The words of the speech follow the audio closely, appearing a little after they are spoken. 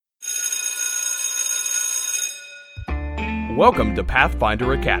Welcome to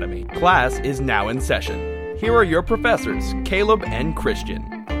Pathfinder Academy. Class is now in session. Here are your professors, Caleb and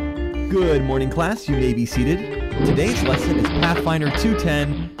Christian. Good morning, class. You may be seated. Today's lesson is Pathfinder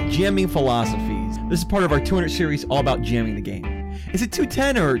 210, Jamming Philosophies. This is part of our 200 series all about jamming the game. Is it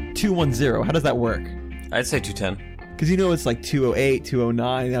 210 or 210? How does that work? I'd say 210. Because you know it's like 208,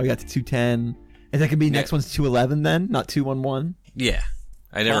 209, now we got to 210. And that could be next one's 211 then, not 211? Yeah.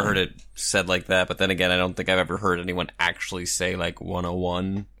 I never heard it said like that, but then again, I don't think I've ever heard anyone actually say like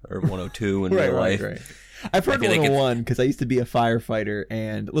 101 or 102 in real life. Right. I've heard 101 because I used to be a firefighter,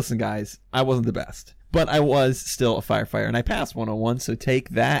 and listen, guys, I wasn't the best, but I was still a firefighter, and I passed 101, so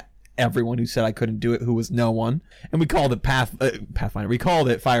take that, everyone who said I couldn't do it, who was no one, and we called it Pathfinder. We called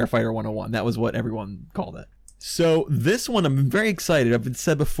it Firefighter 101. That was what everyone called it. So this one, I'm very excited. I've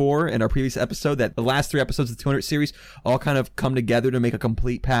said before in our previous episode that the last 3 episodes of the 200 series all kind of come together to make a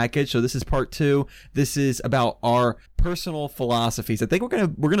complete package. So this is part 2. This is about our personal philosophies. I think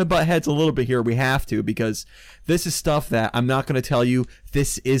we're gonna butt heads a little bit here. We have to, because this is stuff that I'm not going to tell you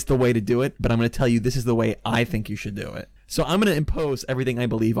this is the way to do it, but I'm going to tell you this is the way I think you should do it. So I'm going to impose everything I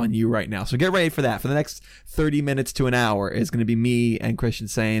believe on you right now. So get ready for that. For the next 30 minutes to an hour is going to be me and Christian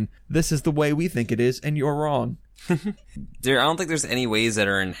saying, this is the way we think it is, and you're wrong. I don't think there's any ways that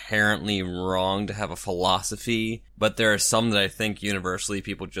are inherently wrong to have a philosophy, but there are some that I think universally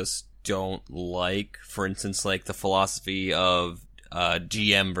people just don't like. For instance, like the philosophy of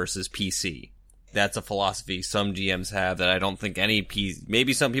GM versus PC. That's a philosophy some GMs have that I don't think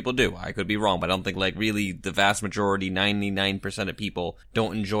maybe some people do. I could be wrong, but I don't think like really the vast majority, 99% of people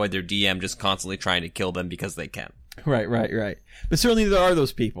don't enjoy their DM just constantly trying to kill them because they can. Right. But certainly there are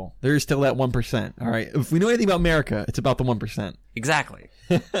those people. There is still that 1%. All right. If we know anything about America, it's about the 1%. Exactly.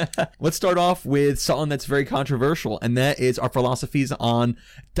 Let's start off with something that's very controversial, and that is our philosophies on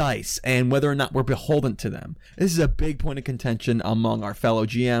dice and whether or not we're beholden to them. This is a big point of contention among our fellow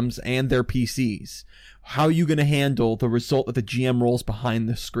GMs and their PCs. How are you going to handle the result that the GM rolls behind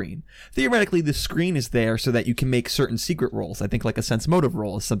the screen? Theoretically, the screen is there so that you can make certain secret rolls. I think like a sense motive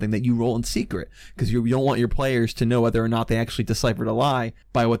roll is something that you roll in secret because you don't want your players to know whether or not they actually deciphered a lie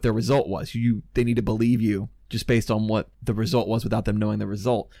by what their result was. They need to believe you just based on what the result was without them knowing the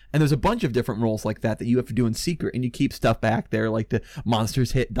result. And there's a bunch of different rolls like that you have to do in secret, and you keep stuff back there like the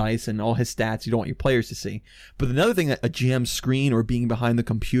monster's hit dice and all his stats you don't want your players to see. But another thing that a GM screen or being behind the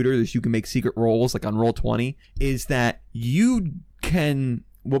computer that you can make secret rolls like on Roll20 is that you can,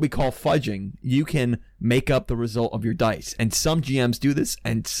 what we call fudging, you can make up the result of your dice. And some GMs do this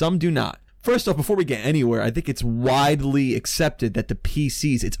and some do not. First off, before we get anywhere, I think it's widely accepted that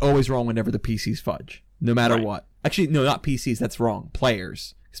it's always wrong whenever the PCs fudge. No matter what. Actually, no, not PCs. That's wrong.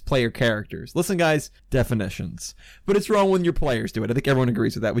 Players. It's player characters. Listen, guys, definitions. But it's wrong when your players do it. I think everyone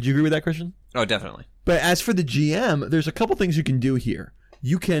agrees with that. Would you agree with that, Christian? Oh, definitely. But as for the GM, there's a couple things you can do here.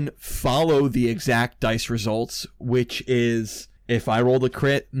 You can follow the exact dice results, which is if I rolled a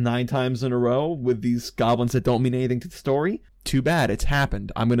crit 9 times in a row with these goblins that don't mean anything to the story, too bad, it's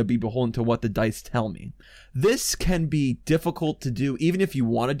happened. I'm going to be beholden to what the dice tell me. This can be difficult to do even if you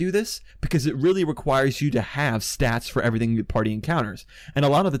want to do this, because it really requires you to have stats for everything the party encounters. And a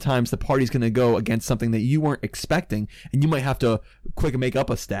lot of the times the party's going to go against something that you weren't expecting, and you might have to quick make up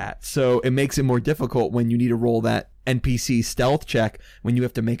a stat. So it makes it more difficult when you need to roll that NPC stealth check when you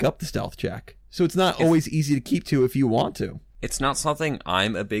have to make up the stealth check. So it's not always easy to keep to if you want to. It's not something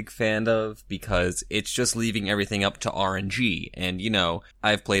I'm a big fan of because it's just leaving everything up to RNG. And,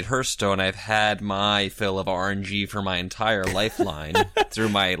 I've played Hearthstone. I've had my fill of RNG for my entire lifeline through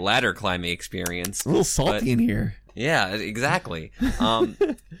my ladder climbing experience. A little salty in here. Yeah, exactly.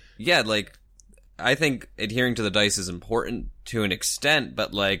 I think adhering to the dice is important to an extent,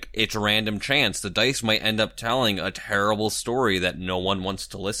 but it's random chance. The dice might end up telling a terrible story that no one wants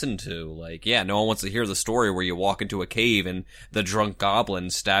to listen to. No one wants to hear the story where you walk into a cave and the drunk goblin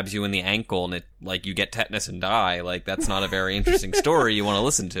stabs you in the ankle and you get tetanus and die. That's not a very interesting story you want to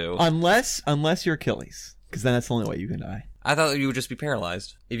listen to. Unless you're Achilles, because then that's the only way you can die. I thought you would just be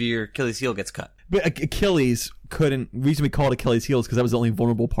paralyzed if your Achilles heel gets cut. But Achilles couldn't. The reason we called Achilles heels because that was the only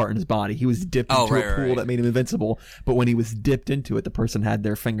vulnerable part in his body. He was dipped into a pool that made him invincible. But when he was dipped into it, the person had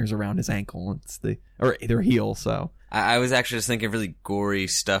their fingers around his ankle. Or their heel. So I was actually just thinking really gory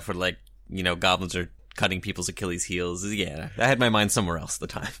stuff where goblins are cutting people's Achilles heels. Yeah, I had my mind somewhere else at the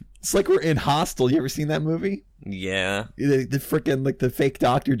time. It's like we're in Hostel. You ever seen that movie? Yeah. The freaking the fake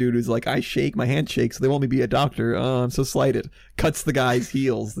doctor dude who's like, I shake, my hand shakes, so they want me to be a doctor. Oh, I'm so slighted. Cuts the guy's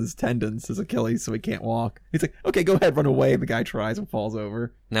heels, his tendons, his Achilles, so he can't walk. He's like, okay, go ahead, run away. And the guy tries and falls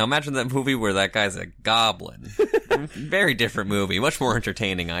over. Now imagine that movie where that guy's a goblin. Very different movie. Much more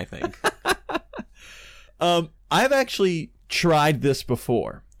entertaining, I think. I've actually tried this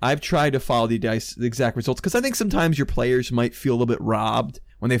before. I've tried to follow the exact results because I think sometimes your players might feel a little bit robbed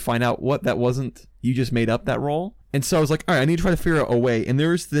when they find out what that wasn't. You just made up that role. And so I was like, all right, I need to try to figure out a way. And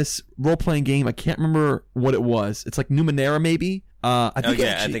there's this role-playing game. I can't remember what it was. It's like Numenera, maybe. I think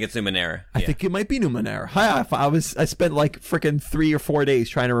it's Numenera. I think it might be Numenera. I spent like freaking 3 or 4 days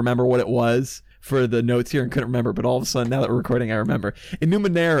trying to remember what it was for the notes here and couldn't remember, but all of a sudden, now that we're recording, I remember. In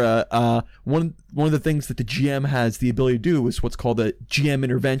Numenera, one of the things that the GM has the ability to do is what's called a GM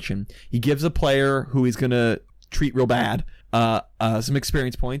intervention. He gives a player who he's going to treat real bad some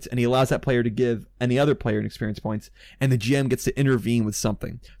experience points, and he allows that player to give any other player an experience points, and the GM gets to intervene with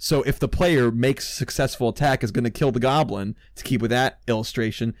something. So if the player makes a successful attack is going to kill the goblin, to keep with that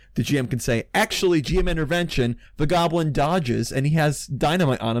illustration, the GM can say, actually, GM intervention, the goblin dodges, and he has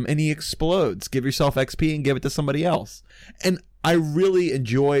dynamite on him, and he explodes. Give yourself XP and give it to somebody else. And I really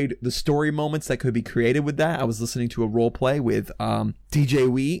enjoyed the story moments that could be created with that. I was listening to a role play with DJ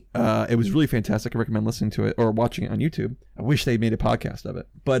Wee. It was really fantastic. I recommend listening to it or watching it on YouTube. I wish they made a podcast of it.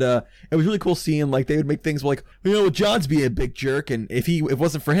 But it was really cool seeing like they would make things like, John's being a big jerk, and if it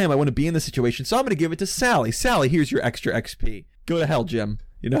wasn't for him, I wouldn't be in this situation. So I'm going to give it to Sally. Sally, here's your extra XP. Go to hell, Jim.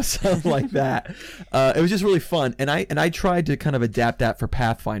 Something like that. It was just really fun, and I tried to kind of adapt that for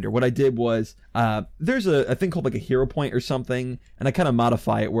Pathfinder. What I did was there's a thing called like a hero point or something, and I kind of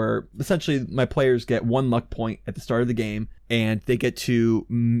modify it where essentially my players get 1 luck point at the start of the game, and they get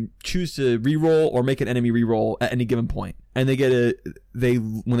to choose to reroll or make an enemy reroll at any given point, and when they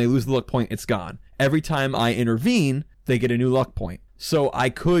lose the luck point, it's gone. Every time I intervene, they get a new luck point. So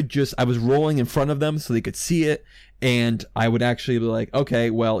I was rolling in front of them so they could see it. And I would actually be like,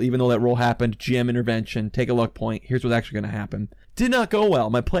 okay, well, even though that roll happened, GM intervention, take a luck point. Here's what's actually going to happen. Did not go well.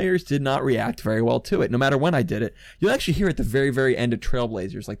 My players did not react very well to it, no matter when I did it. You'll actually hear at the very, very end of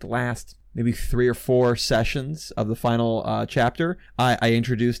Trailblazers, like the last maybe 3 or 4 sessions of the final chapter, I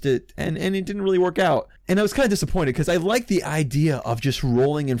introduced it, and it didn't really work out. And I was kind of disappointed because I like the idea of just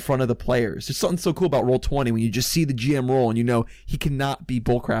rolling in front of the players. There's something so cool about Roll20 when you just see the GM roll and he cannot be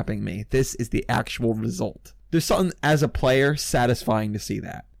bullcrapping me. This is the actual result. There's something, as a player, satisfying to see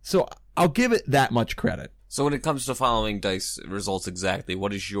that. So I'll give it that much credit. So when it comes to following dice results exactly,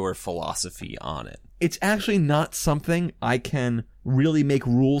 what is your philosophy on it? It's actually not something I can really make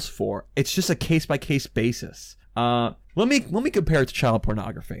rules for. It's just a case-by-case basis. Let me compare it to child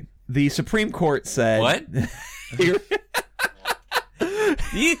pornography. The Supreme Court said... What?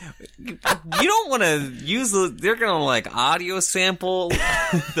 You don't want to use they're going to audio sample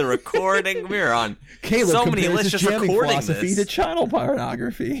the recording. We're on Caleb so many lists just recording philosophy this. To child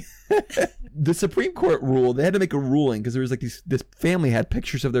pornography. The Supreme Court ruled, they had to make a ruling because there was this family had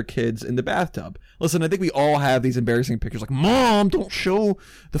pictures of their kids in the bathtub. Listen, I think we all have these embarrassing pictures like, Mom, don't show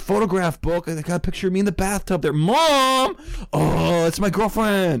the photograph book. I got a picture of me in the bathtub there. Mom! Oh, it's my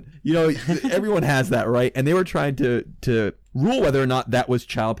girlfriend. Everyone has that, right? And they were trying to rule whether or not that was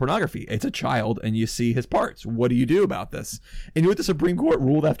child pornography. It's a child and you see his parts. What do you do about this? And you know what the Supreme Court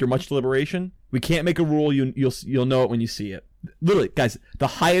ruled after much deliberation? We can't make a rule. You'll know it when you see it. Literally, guys, the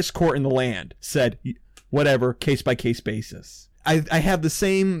highest court in the land said, whatever, case-by-case basis. I have the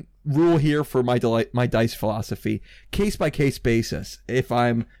same rule here for my dice philosophy. Case-by-case basis. If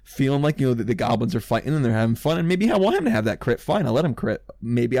I'm feeling like, that the goblins are fighting and they're having fun, and maybe I want him to have that crit, fine, I'll let him crit.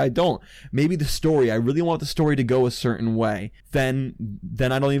 Maybe I don't. Maybe the story, I really want the story to go a certain way. Then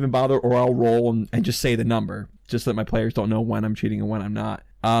I don't even bother, or I'll roll and just say the number, just so that my players don't know when I'm cheating and when I'm not.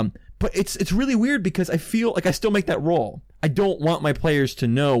 But it's really weird because I feel like I still make that roll. I don't want my players to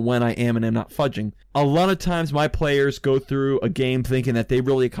know when I am and am not fudging. A lot of times my players go through a game thinking that they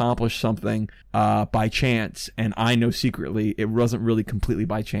really accomplished something by chance, and I know secretly it wasn't really completely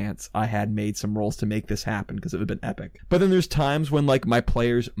by chance. I had made some rolls to make this happen because it would have been epic. But then there's times when my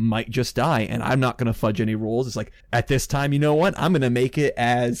players might just die, and I'm not going to fudge any rolls. It's like, at this time, you know what? I'm going to make it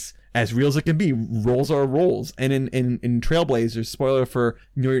as real as it can be. Rolls are rolls. And in Trailblazers, spoiler for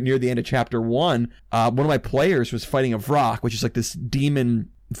near the end of chapter 1, one of my players was fighting a Vrock, which is like this demon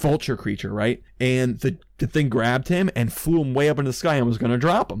vulture creature, right? And the thing grabbed him and flew him way up into the sky and was going to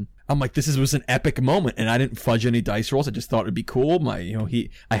drop him. I'm like, this was an epic moment, and I didn't fudge any dice rolls. I just thought it'd be cool. I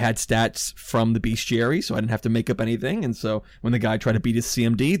had stats from the bestiary, so I didn't have to make up anything. And so when the guy tried to beat his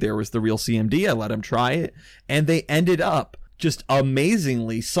CMD, there was the real CMD. I let him try it, and they ended up just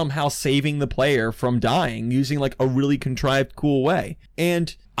amazingly somehow saving the player from dying using a really contrived, cool way.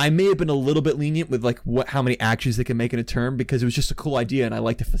 And I may have been a little bit lenient with how many actions they can make in a turn because it was just a cool idea and I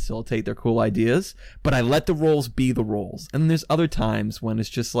like to facilitate their cool ideas, but I let the rolls be the rolls. And there's other times when it's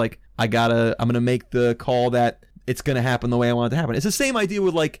just I'm going to make the call that it's going to happen the way I want it to happen. It's the same idea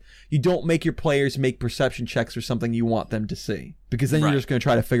with like, you don't make your players make perception checks or something you want them to see, because then you're just going to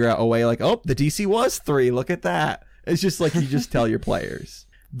try to figure out a way like, oh, the DC was 3. Look at that. It's just like you just tell your players.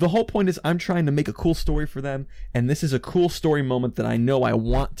 The whole point is I'm trying to make a cool story for them, and this is a cool story moment that I know I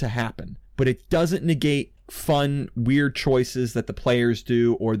want to happen, but it doesn't negate fun, weird choices that the players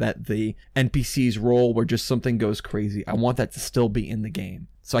do or that the NPCs roll where just something goes crazy. I want that to still be in the game.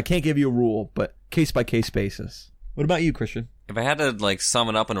 So I can't give you a rule, but case by case basis. What about you, Christian? If I had to like sum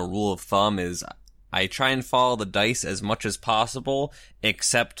it up in a rule of thumb, is I try and follow the dice as much as possible,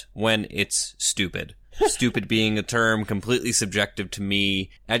 except when it's stupid. Stupid being a term completely subjective to me.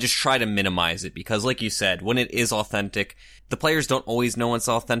 I just try to minimize it because, like you said, when it is authentic, the players don't always know it's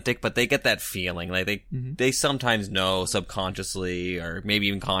authentic, but they get that feeling. Like they sometimes know subconsciously or maybe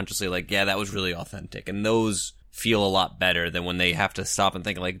even consciously, like, yeah, that was really authentic. And those feel a lot better than when they have to stop and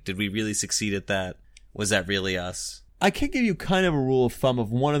think, like, did we really succeed at that? Was that really us? I can give you kind of a rule of thumb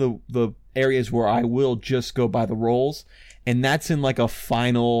of one of the areas where I will just go by the rolls, and that's in like a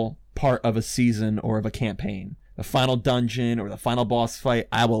final part of a season or of a campaign. The final dungeon or the final boss fight,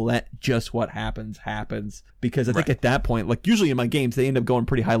 I will let just what happens, because I think at that point, like usually in my games, they end up going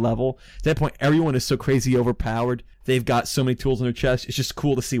pretty high level. At that point, everyone is so crazy overpowered. They've got so many tools in their chest. It's just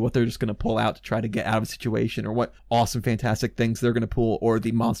cool to see what they're just going to pull out to try to get out of a situation, or what awesome, fantastic things they're going to pull, or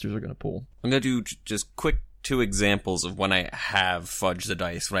the monsters are going to pull. I'm going to do just quick 2 examples of when I have fudged the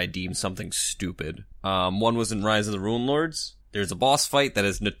dice, when I deem something stupid. One was in Rise of the Rune Lords. There's a boss fight that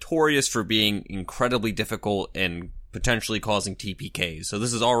is notorious for being incredibly difficult and potentially causing TPKs. So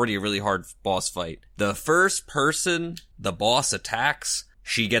this is already a really hard boss fight. The first person the boss attacks,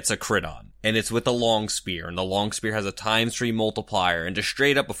 she gets a crit on. And it's with a long spear. And the long spear has a ×3 multiplier. And just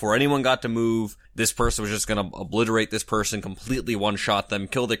straight up, before anyone got to move, this person was just going to obliterate this person, completely one-shot them,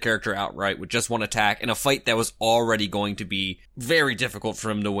 kill their character outright with just one attack in a fight that was already going to be very difficult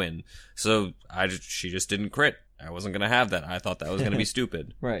for him to win. So she just didn't crit. I wasn't going to have that. I thought that was going to be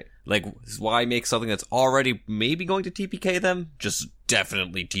stupid. Right. Like, why make something that's already maybe going to TPK them? Just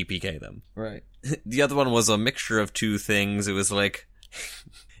definitely TPK them. Right. The other one was a mixture of 2 things. It was like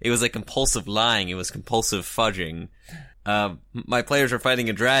compulsive lying. It was compulsive fudging. My players were fighting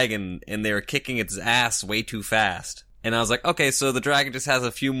a dragon, and they were kicking its ass way too fast. And I was like, okay, so the dragon just has a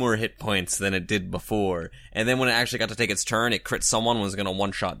few more hit points than it did before. And then when it actually got to take its turn, it crit someone, was going to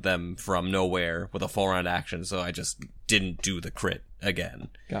one-shot them from nowhere with a full round action, so I just didn't do the crit again.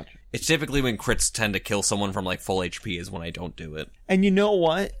 Gotcha. It's typically when crits tend to kill someone from like full HP is when I don't do it. And you know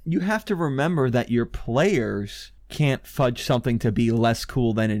what? You have to remember that your players can't fudge something to be less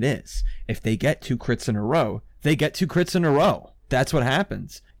cool than it is. If they get 2 crits in a row, they get 2 crits in a row. That's what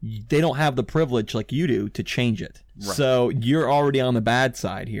happens. They don't have the privilege like you do to change it. Right. So you're already on the bad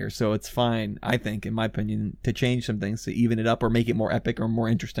side here. So it's fine, I think, in my opinion, to change some things to even it up or make it more epic or more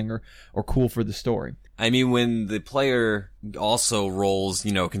interesting or cool for the story. I mean, when the player also rolls,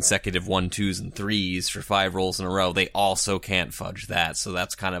 consecutive 1, 2s, and 3s for 5 rolls in a row, they also can't fudge that. So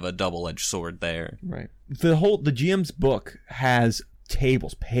that's kind of a double-edged sword there. Right. The GM's book has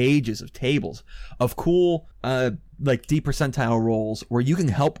pages of tables of cool, like D percentile rolls where you can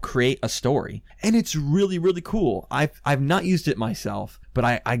help create a story, and it's really, really cool. I've not used it myself, but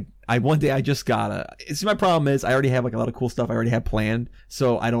I one day I just gotta. It's my problem is I already have like a lot of cool stuff I already have planned,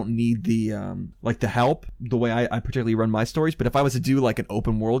 so I don't need the like the help the way I particularly run my stories. But if I was to do like an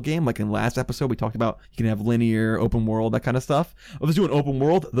open world game, like in last episode we talked about, you can have linear, open world, that kind of stuff. If I was doing open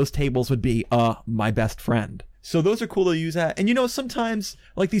world, those tables would be my best friend. So those are cool to use at. And sometimes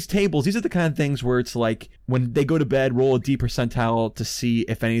like these tables, these are the kind of things where it's like when they go to bed, roll a D percentile to see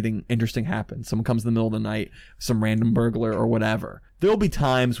if anything interesting happens. Someone comes in the middle of the night, some random burglar or whatever. There'll be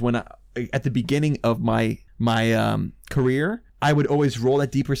times when at the beginning of my career, I would always roll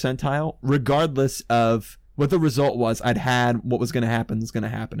that D percentile regardless of what the result was. I'd had what was going to happen is going to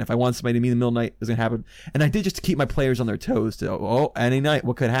happen. If I want somebody to meet in the middle of the night, it's going to happen. And I did just to keep my players on their toes to, any night,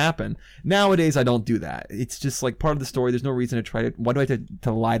 what could happen? Nowadays, I don't do that. It's just like part of the story. There's no reason to try to, why do I have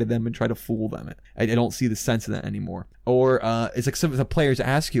to lie to them and try to fool them? I don't see the sense of that anymore. Or it's like some of the players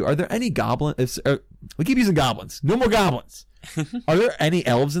ask you, are there any goblins? We keep using goblins. No more goblins. Are there any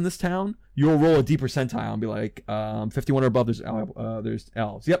elves in this town? You'll roll a D percentile and be like, 51 or above, there's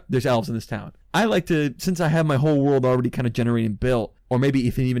elves. Yep, there's elves in this town. I like to, since I have my whole world already kind of generated and built, or maybe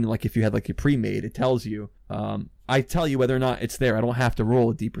if you had like a pre-made, it tells you, I tell you whether or not it's there. I don't have to roll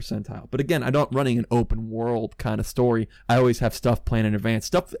a D percentile. But again, I'm not running an open world kind of story. I always have stuff planned in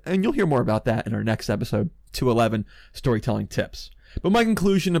advance. And you'll hear more about that in our next episode, 211, Storytelling Tips. But my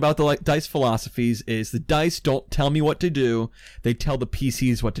conclusion about the dice philosophies is the dice don't tell me what to do. They tell the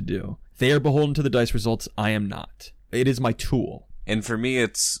PCs what to do. They are beholden to the dice results. I am not. It is my tool. And for me,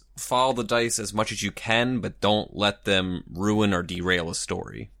 it's follow the dice as much as you can, but don't let them ruin or derail a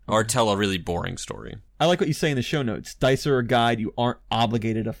story. Or tell a really boring story. I like what you say in the show notes. Dice are a guide. You aren't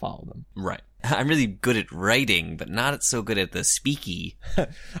obligated to follow them. Right. I'm really good at writing, but not so good at the speaky.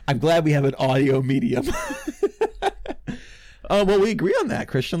 I'm glad we have an audio medium. Well, we agree on that,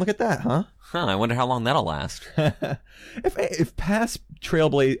 Christian. Look at that, huh? I wonder how long that'll last. If past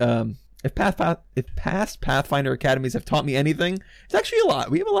Pathfinder academies have taught me anything, it's actually a lot.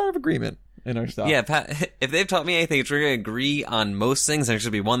 We have a lot of agreement in our stuff. Yeah, if they've taught me anything, it's we're going to agree on most things. There's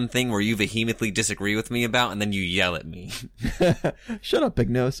going to be one thing where you vehemently disagree with me about, and then you yell at me. Shut up, Big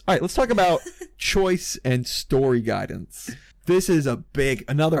Nose. All right, let's talk about choice and story guidance. This is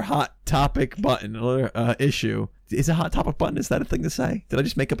another hot topic button, another issue. Is a hot topic button? Is that a thing to say? Did I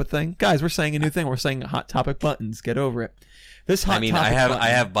just make up a thing? Guys, we're saying a new thing. We're saying hot topic buttons. Get over it. I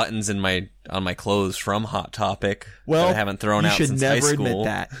have buttons on my clothes from Hot Topic that I haven't thrown out since high school. You should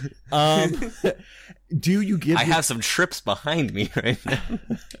never admit that. Do you give? I have some trips behind me right now.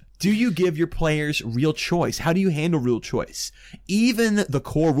 Do you give your players real choice? How do you handle real choice? Even the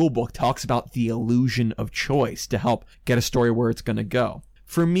core rulebook talks about the illusion of choice to help get a story where it's going to go.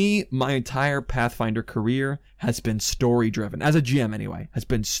 For me, my entire Pathfinder career has been story-driven. As a GM, anyway, has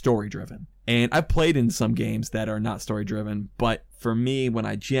been story-driven. And I've played in some games that are not story-driven, but for me, when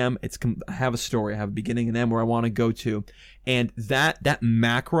I GM, I have a story. I have a beginning and end where I want to go to. And that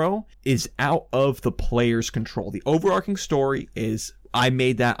macro is out of the player's control. The overarching story is, I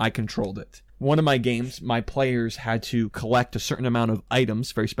made that, I controlled it. One of my games, my players had to collect a certain amount of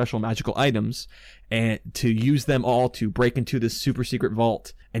items, very special magical items, and to use them all to break into this super secret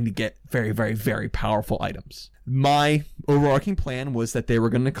vault and to get very, very, very powerful items. My overarching plan was that they were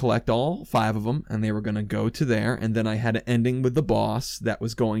going to collect all 5 of them, and they were going to go to there, and then I had an ending with the boss that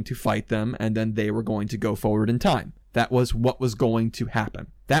was going to fight them, and then they were going to go forward in time. That was what was going to happen.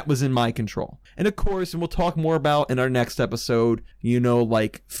 That was in my control. And of course, and we'll talk more about in our next episode,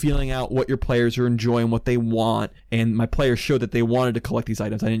 like feeling out what your players are enjoying, what they want. And my players showed that they wanted to collect these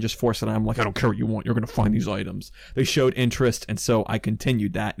items. I didn't just force it on them like, I don't care what you want. You're going to find these items. They showed interest, and so I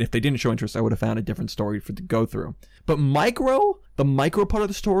continued that. And if they didn't show interest, I would have found a different story to go through. But the micro part of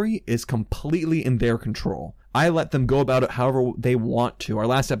the story is completely in their control. I let them go about it however they want to. Our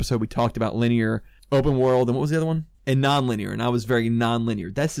last episode, we talked about linear, open world, and what was the other one? And non-linear, and I was very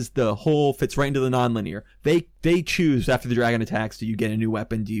non-linear. This is the whole, fits right into the non-linear. They choose after the dragon attacks, do you get a new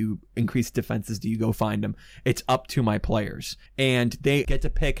weapon? Do you increase defenses? Do you go find them? It's up to my players. And they get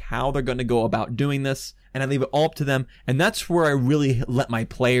to pick how they're going to go about doing this, and I leave it all up to them. And that's where I really let my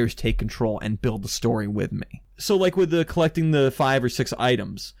players take control and build the story with me. So like with the collecting the 5 or 6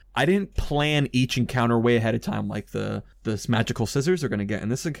 items, I didn't plan each encounter way ahead of time, like the magical scissors they're going to get in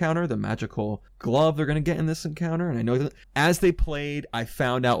this encounter, the magical glove they're going to get in this encounter. And I know that as they played, I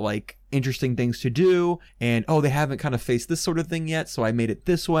found out like interesting things to do, and they haven't kind of faced this sort of thing yet, so I made it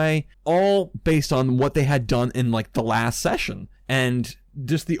this way, all based on what they had done in like the last session. And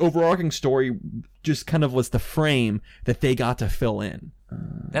just the overarching story just kind of was the frame that they got to fill in.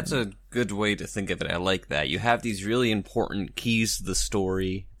 That's a good way to think of it. I like that. You have these really important keys to the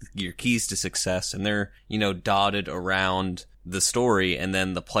story, your keys to success, and they're, dotted around the story, and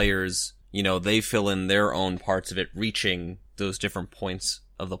then the players, they fill in their own parts of it, reaching those different points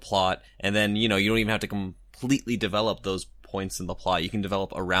of the plot. And then, you don't even have to completely develop those points in the plot. You can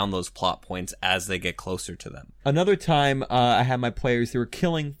develop around those plot points as they get closer to them. Another time, I had my players,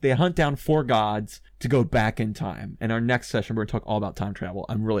 they hunt down 4 gods to go back in time. And our next session, we're going to talk all about time travel.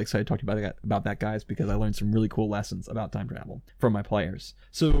 I'm really excited to talk about that, guys, because I learned some really cool lessons about time travel from my players.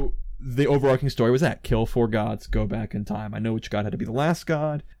 So the overarching story was that kill 4 gods, go back in time. I know which god had to be the last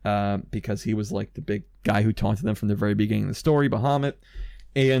god, because he was like the big guy who taunted them from the very beginning of the story, Bahamut.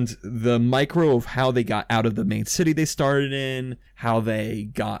 And the micro of how they got out of the main city they started in, how they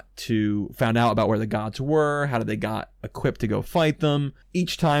found out about where the gods were, how they got equipped to go fight them.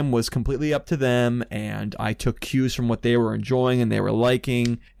 Each time was completely up to them, and I took cues from what they were enjoying and they were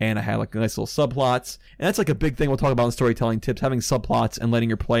liking, and I had like nice little subplots. And that's like a big thing we'll talk about in storytelling tips, having subplots and letting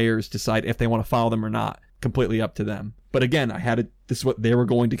your players decide if they want to follow them or not. Completely up to them. But again, this is what they were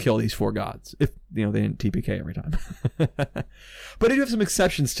going to kill, these 4 gods. If, they didn't TPK every time. But I do have some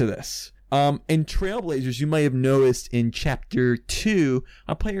exceptions to this. In Trailblazers, you might have noticed in Chapter 2,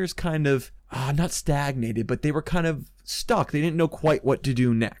 our players kind of, not stagnated, but they were kind of stuck. They didn't know quite what to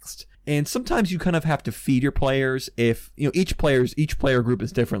do next. And sometimes you kind of have to feed your players if, each player group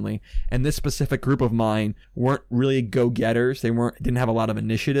is differently. And this specific group of mine weren't really go-getters. They didn't have a lot of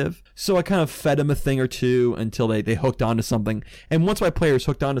initiative. So I kind of fed them a thing or two until they hooked onto something. And once my players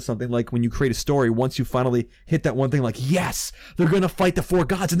hooked onto something, like when you create a story, once you finally hit that one thing, like, yes, they're going to fight the 4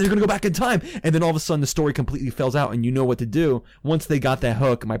 gods and they're going to go back in time. And then all of a sudden the story completely fills out and you know what to do. Once they got that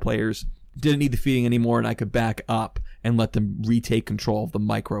hook, my players didn't need the feeding anymore, and I could back up and let them retake control of the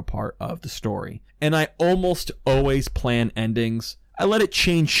micro part of the story. And I almost always plan endings. I let it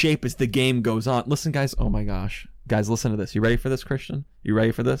change shape as the game goes on. Listen, guys. Oh my gosh. Guys, listen to this. You ready for this, Christian? You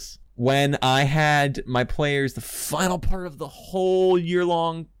ready for this? When I had my players, the final part of the whole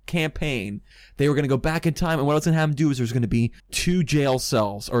year-long campaign, they were going to go back in time, and what I was going to have them do is there's going to be 2 jail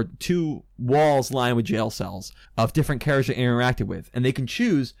cells, or 2 walls lined with jail cells of different characters they interacted with, and they can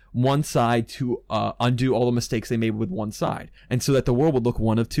choose one side to undo all the mistakes they made with one side, and so that the world would look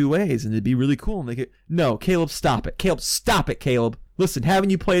one of 2 ways, and it'd be really cool. And they could, no, Caleb, stop it. Caleb, stop it, Caleb. Listen, haven't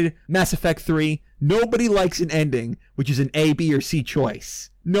you played Mass Effect 3? Nobody likes an ending which is an A, B, or C choice.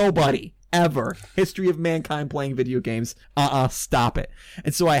 Nobody. Ever. History of mankind playing video games. Stop it.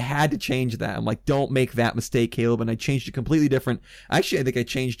 And so I had to change that. I'm like, don't make that mistake, Caleb. And I changed it completely different. Actually, I think I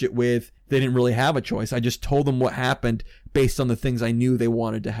changed it with, they didn't really have a choice. I just told them what happened based on the things I knew they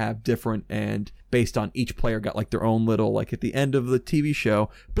wanted to have different, and based on each player got like their own little, like at the end of the TV show,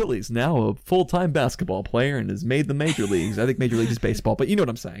 Billy's now a full-time basketball player and has made the major leagues. I think major league is baseball, but you know what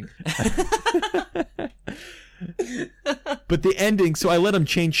I'm saying. But the ending, so I let them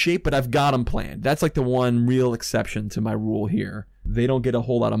change shape, but I've got them planned. That's like the one real exception to my rule here. They don't get a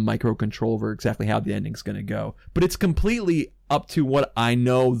whole lot of micro control over exactly how the ending's going to go. But it's completely up to what I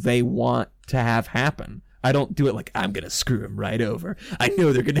know they want to have happen. I don't do it like, I'm going to screw them right over. I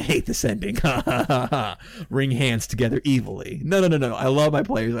know they're going to hate this ending. Ha ha ha ha. Wring hands together evilly. No. I love my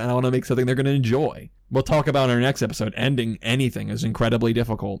players, and I want to make something they're going to enjoy. We'll talk about in our next episode. Ending anything is incredibly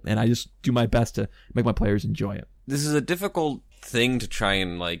difficult, and I just do my best to make my players enjoy it. This is a difficult thing to try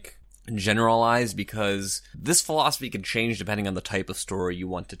and, generalize, because this philosophy can change depending on the type of story you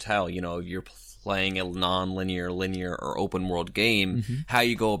want to tell. You're playing a non-linear, linear, or open world game, how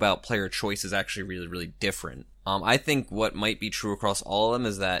you go about player choice is actually really, really different. I think what might be true across all of them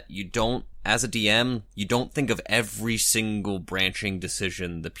is that you don't, as a DM, you don't think of every single branching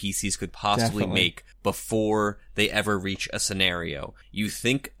decision the PCs could possibly make before they ever reach a scenario. You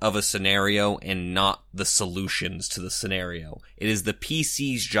think of a scenario and not the solutions to the scenario. It is the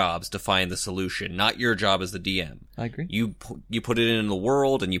PC's jobs to find the solution, not your job as the DM. I agree. You put it in the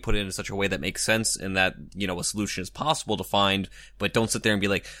world, and you put it in such a way that makes sense, and that, a solution is possible to find, but don't sit there and be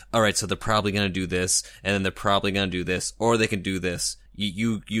like, alright, so they're probably gonna do this, and then they're probably gonna do this, or they can do this.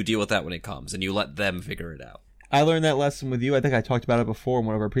 You deal with that when it comes, and you let them figure it out. I learned that lesson with you. I think I talked about it before in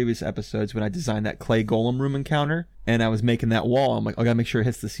one of our previous episodes when I designed that clay golem room encounter, and I was making that wall. I'm like, I gotta make sure it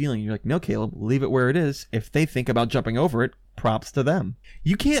hits the ceiling. You're like, no, Caleb, leave it where it is. If they think about jumping over it, props to them.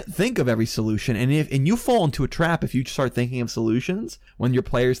 You can't think of every solution, and you fall into a trap if you start thinking of solutions. When your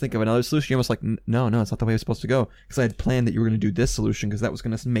players think of another solution, you're almost like, no, it's not the way it's supposed to go. Because I had planned that you were going to do this solution because that was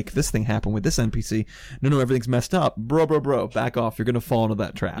going to make this thing happen with this NPC. No, everything's messed up. Bro, back off. You're going to fall into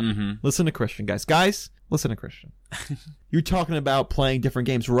that trap. Listen to Christian, guys. Listen to Christian. You're talking about playing different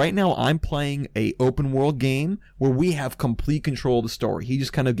games. Right now, I'm playing a open world game where we have complete control of the story. He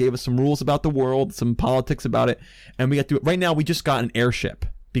just kind of gave us some rules about the world, some politics about it, and we got to do it. Right now, we just got an airship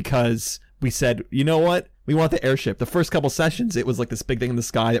because we said, you know what? We want the airship. The first couple sessions, it was like this big thing in the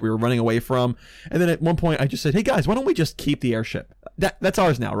sky that we were running away from. And then at one point, I just said, hey, guys, why don't we just keep the airship? That's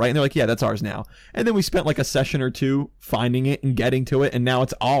ours now, right? And they're like, yeah, that's ours now. And then we spent like a session or two finding it and getting to it, and now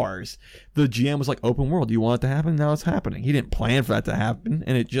it's ours. The GM was like, open world, do you want it to happen? Now it's happening. He didn't plan for that to happen,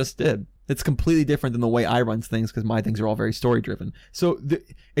 and it just did. It's completely different than the way I run things because my things are all very story-driven. So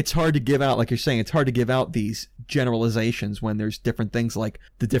it's hard to give out, like you're saying, it's hard to give out these generalizations when there's different things like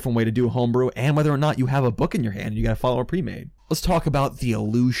the different way to do a homebrew and whether or not you have a book in your hand and you got to follow a pre-made. Let's talk about the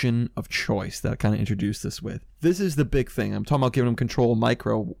illusion of choice that I kind of introduced this with. This is the big thing. I'm talking about giving them control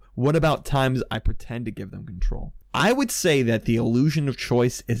micro. What about times I pretend to give them control? I would say that the illusion of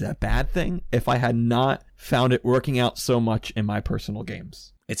choice is a bad thing if I had not found it working out so much in my personal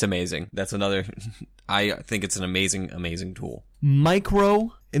games. It's amazing. That's another, I think it's an amazing, amazing tool.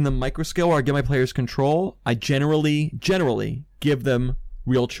 Micro, in the micro scale where I give my players control, I generally give them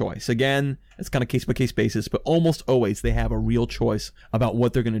real choice. Again, it's kind of case-by-case basis, but almost always they have a real choice about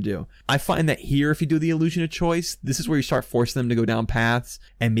what they're going to do. I find that here, if you do the illusion of choice, this is where you start forcing them to go down paths,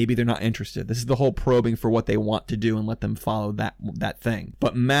 and maybe they're not interested. This is the whole probing for what they want to do and let them follow that thing.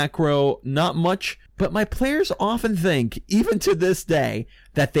 But macro, not much. But my players often think, even to this day,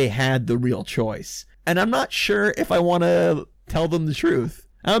 that they had the real choice. And I'm not sure if I want to tell them the truth.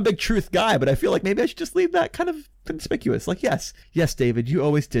 I'm a big truth guy, but I feel like maybe I should just leave that kind of conspicuous. Like, yes, David, you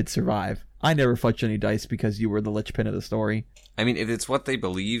always did survive. I never fudged any dice because you were the linchpin of the story. I mean, if it's what they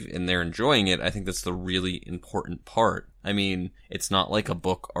believe and they're enjoying it, I think that's the really important part. I mean, it's not like a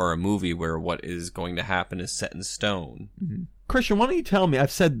book or a movie where what is going to happen is set in stone. Mm-hmm. Christian, why don't you tell me,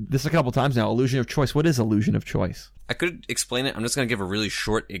 I've said this a couple times now, illusion of choice. What is illusion of choice? I could explain it. I'm just going to give a really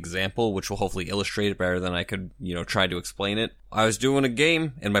short example, which will hopefully illustrate it better than I could, try to explain it. I was doing a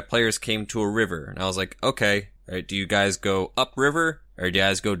game, and my players came to a river, and I was like, okay, all right, do you guys go upriver, or do you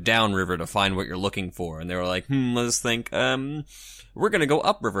guys go downriver to find what you're looking for? And they were like, let's think, we're going to go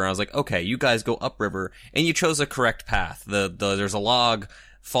upriver. And I was like, okay, you guys go upriver, and you chose a correct path. There's a log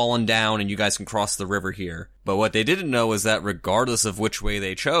fallen down, and you guys can cross the river here. But what they didn't know is that regardless of which way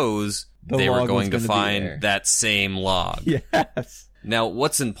they chose, they were going to find that same log. Yes. Now,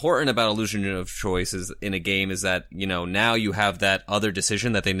 what's important about illusion of choice is in a game is that, now you have that other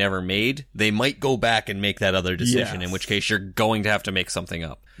decision that they never made. They might go back and make that other decision, in which case you're going to have to make something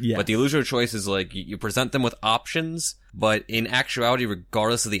up. Yes. But the illusion of choice is like, you present them with options, but in actuality,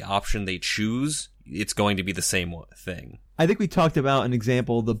 regardless of the option they choose, it's going to be the same thing. I think we talked about an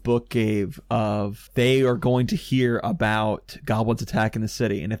example the book gave of they are going to hear about goblins attacking the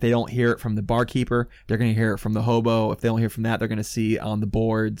city. And if they don't hear it from the barkeeper, they're going to hear it from the hobo. If they don't hear from that, they're going to see on the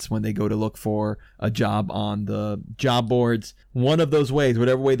boards when they go to look for a job on the job boards. One of those ways,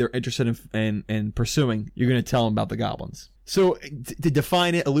 whatever way they're interested in pursuing, you're going to tell them about the goblins. So to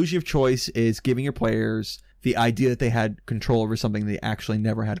define it, illusion of choice is giving your players the idea that they had control over something they actually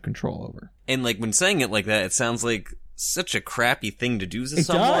never had control over. And like when saying it like that, it sounds like such a crappy thing to do to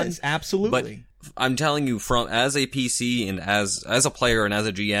someone. It does, absolutely. But I'm telling you, from as a PC and as a player and as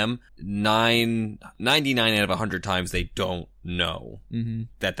a GM, 99 out of 100 times they don't know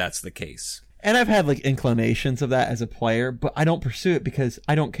that that's the case. And I've had like inclinations of that as a player, but I don't pursue it because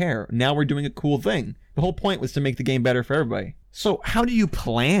I don't care. Now we're doing a cool thing. The whole point was to make the game better for everybody. So how do you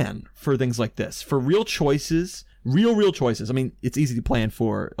plan for things like this? For real choices, real choices. I mean, it's easy to plan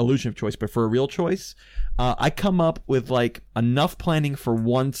for illusion of choice, but for a real choice, I come up with like enough planning for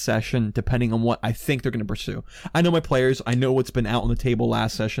one session depending on what I think they're going to pursue. I know my players. I know what's been out on the table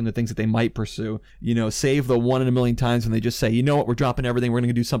last session, the things that they might pursue. Save the 1 in a million times when they just say, you know what, we're dropping everything. We're going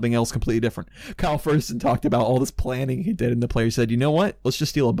to do something else completely different. Kyle Ferguson talked about all this planning he did, and the players said, you know what, let's just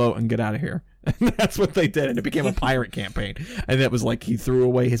steal a boat and get out of here. And that's what they did, and it became a pirate campaign. And that was like he threw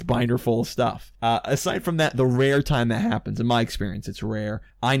away his binder full of stuff. Aside from that, the rare time that happens, in my experience, it's rare.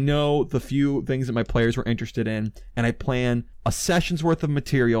 I know the few things that my players were interested in, and I plan a session's worth of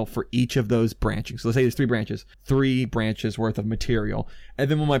material for each of those branching. So let's say there's 3 branches worth of material.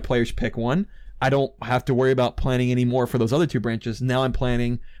 And then when my players pick one, I don't have to worry about planning anymore for those other 2 branches. Now I'm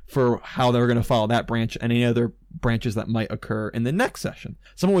planning for how they're going to follow that branch and any other branches that might occur in the next session.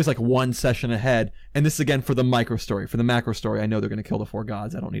 So I'm always like one session ahead. And this is again for the micro story. For the macro story, I know they're going to kill the 4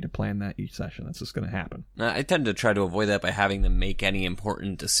 gods. I don't need to plan that each session. That's just going to happen. I tend to try to avoid that by having them make any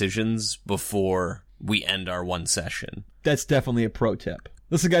important decisions before we end our one session. That's definitely a pro tip.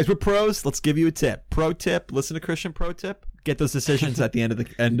 Listen, guys, we're pros. Let's give you a tip. Pro tip. Listen to Christian. Pro tip. Get those decisions at the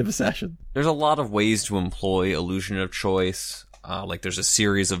end of a session. There's a lot of ways to employ illusion of choice. Like there's a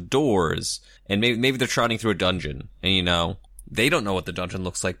series of doors, and maybe they're trotting through a dungeon, and they don't know what the dungeon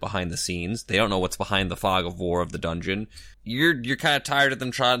looks like behind the scenes. They don't know what's behind the fog of war of the dungeon. You're kind of tired of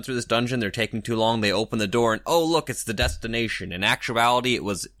them trotting through this dungeon. They're taking too long. They open the door, and oh look, it's the destination. In actuality, it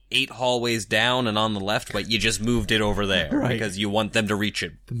was 8 hallways down and on the left, but you just moved it over there because you want them to reach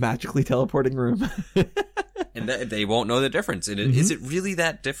it. The magically teleporting room. And they won't know the difference. And is it really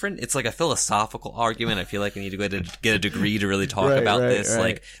that different? It's like a philosophical argument. I feel like we need to get a degree to really talk about this. Right.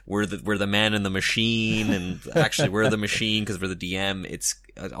 Like we're the man in the machine, and actually we're the machine because we're the DM. It's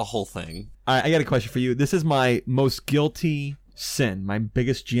a whole thing. I got a question for you. This is my most guilty sin, my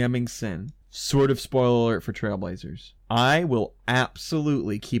biggest GMing sin. Sort of spoiler alert for Trailblazers. I will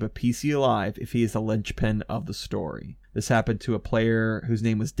absolutely keep a PC alive if he is the linchpin of the story. This happened to a player whose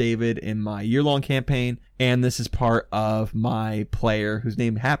name was David in my year-long campaign, and this is part of my player whose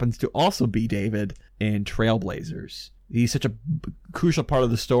name happens to also be David in Trailblazers. He's such a crucial part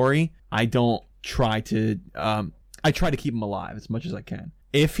of the story. I try to keep him alive as much as I can.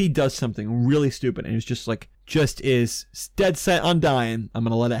 If he does something really stupid and it's just like just is dead set on dying. I'm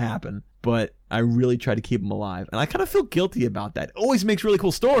going to let it happen. But I really try to keep him alive. And I kind of feel guilty about that. It always makes really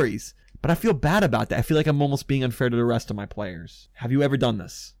cool stories. But I feel bad about that. I feel like I'm almost being unfair to the rest of my players. Have you ever done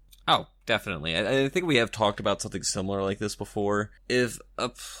this? Oh, definitely. I think we have talked about something similar like this before. If a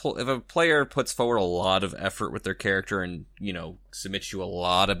player puts forward a lot of effort with their character and, submits you a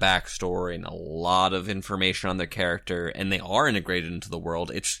lot of backstory and a lot of information on their character, and they are integrated into the world,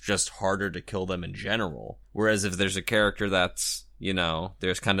 it's just harder to kill them in general. Whereas if there's a character that's,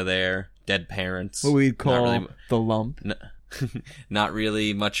 there's kind of their dead parents. What we'd call the lump. Not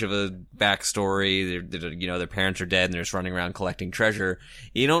really much of a backstory. Their parents are dead and they're just running around collecting treasure.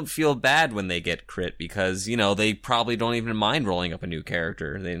 You don't feel bad when they get crit because, they probably don't even mind rolling up a new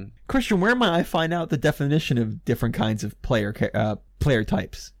character. Christian, where might I find out the definition of different kinds of player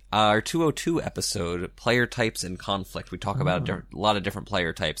types? Our 202 episode, Player Types in Conflict, we talk about a lot of different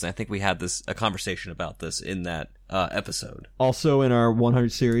player types, and I think we had a conversation about this in that episode. Also in our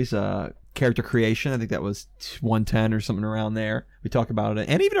 100 series, character creation, I think that was 110 or something around there. We talk about it.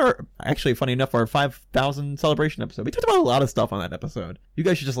 And even funny enough, our 5,000 celebration episode. We talked about a lot of stuff on that episode. You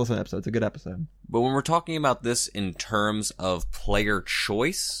guys should just listen to that episode. It's a good episode. But when we're talking about this in terms of player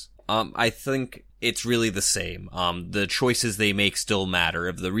choice, I think it's really the same. The choices they make still matter.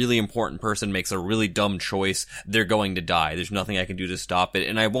 If the really important person makes a really dumb choice, they're going to die. There's nothing I can do to stop it,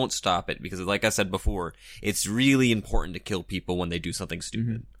 and I won't stop it because, like I said before, it's really important to kill people when they do something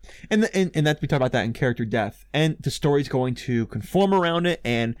stupid. And that we talk about that in character death, and the story's going to conform around it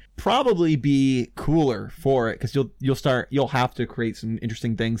and probably be cooler for it because you'll have to create some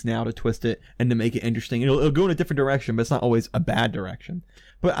interesting things now to twist it and to make it interesting. It'll go in a different direction, but it's not always a bad direction.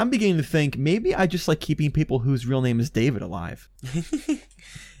 But I'm beginning to think maybe I just like keeping people whose real name is David alive.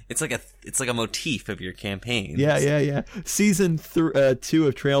 It's like a motif of your campaign. Yeah. Season 2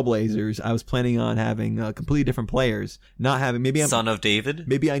 of Trailblazers, I was planning on having completely different players. Not having Son of David.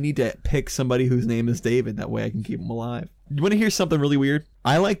 Maybe I need to pick somebody whose name is David. That way I can keep them alive. You want to hear something really weird?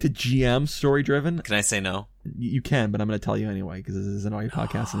 I like to GM story driven. Can I say no? You can, but I'm going to tell you anyway because this is an audio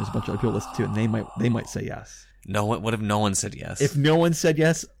podcast and there's a bunch of other people listen to it, and they might say yes. No, what if no one said yes? If no one said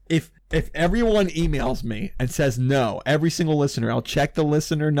yes, if everyone emails me and says no, every single listener, I'll check the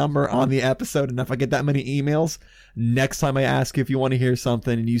listener number on the episode, and if I get that many emails, next time I ask if you want to hear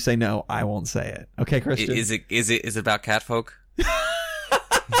something and you say no, I won't say it. Okay, Christian? Is it about catfolk?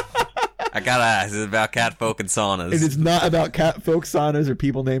 I gotta ask, is it about catfolk and saunas? It is not about catfolk, saunas, or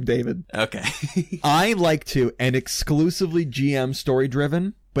people named David. Okay. I like to, and exclusively GM story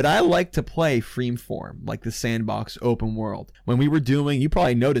driven, but I like to play freeform, like the sandbox open world. When we were doing, you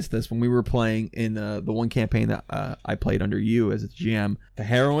probably noticed this, when we were playing in the one campaign that I played under you as a GM, the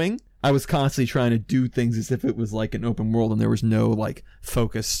Harrowing, I was constantly trying to do things as if it was like an open world and there was no like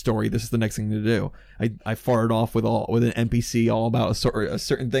focused story. This is the next thing to do. I fired off with an NPC all about a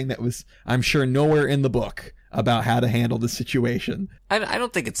certain thing that was, I'm sure, nowhere in the book about how to handle the situation. I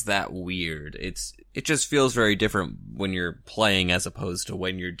don't think it's that weird. It just feels very different when you're playing as opposed to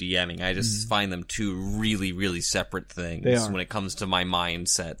when you're DMing. I just find them two really, really separate things when it comes to my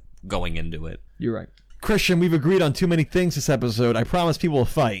mindset going into it. You're right. Christian, we've agreed on too many things this episode. I promise people will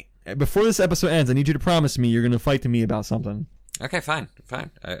fight. Before this episode ends, I need you to promise me you're going to fight to me about something. Okay, fine.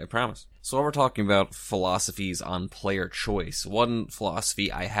 I promise. So while we're talking about philosophies on player choice, one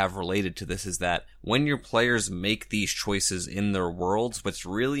philosophy I have related to this is that when your players make these choices in their worlds, what's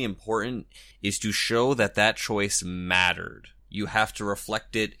really important is to show that choice mattered. You have to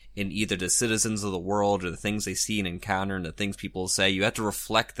reflect it in either the citizens of the world or the things they see and encounter and the things people say. You have to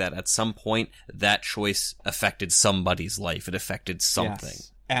reflect that at some point that choice affected somebody's life. It affected something.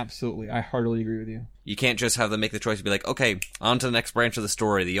 Yes. Absolutely. I heartily agree with you. You can't just have them make the choice and be like, okay, on to the next branch of the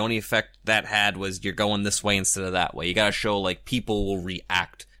story. The only effect that had was you're going this way instead of that way. You gotta show, like, people will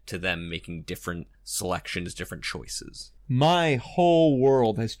react to them making different selections, different choices. My whole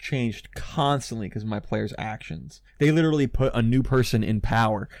world has changed constantly because of my players' actions. They literally put a new person in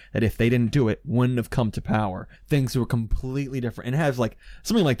power that if they didn't do it, wouldn't have come to power. Things were completely different. And it has, like,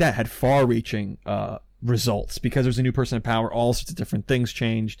 something like that had far-reaching, results because there's a new person in power. All sorts of different things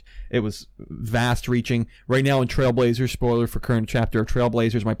changed. It was vast reaching. Right now in Trailblazers, spoiler for current chapter of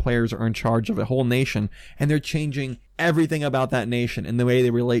Trailblazers, my players are in charge of a whole nation and they're changing everything about that nation and the way they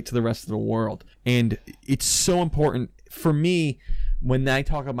relate to the rest of the world. And it's so important for me when I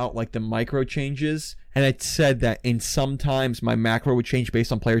talk about like the micro changes, and I said that in sometimes my macro would change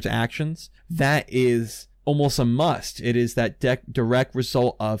based on players' actions. That is almost a must. It is that direct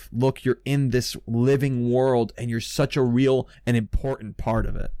result of, look, you're in this living world and you're such a real and important part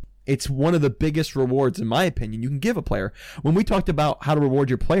of it. It's one of the biggest rewards, in my opinion, you can give a player. When we talked about how to reward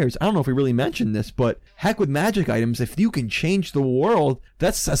your players, I don't know if we really mentioned this, but heck, with magic items, if you can change the world,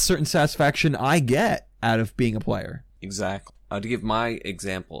 that's a certain satisfaction I get out of being a player. Exactly. To give my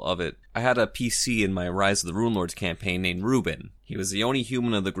example of it, I had a PC in my Rise of the Runelords campaign named Ruben. He was the only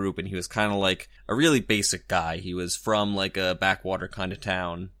human of the group, and he was kind of like a really basic guy. He was from like a backwater kind of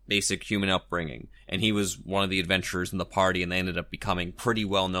town, basic human upbringing. And he was one of the adventurers in the party, and they ended up becoming pretty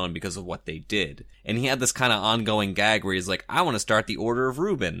well known because of what they did. And he had this kind of ongoing gag where he's like, I want to start the Order of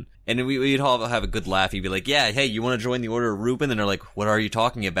Ruben. And we'd all have a good laugh. He'd be like, yeah, hey, you want to join the Order of Ruben? And they're like, what are you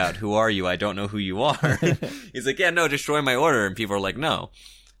talking about? Who are you? I don't know who you are. He's like, yeah, no, just join my order. And people are like, no.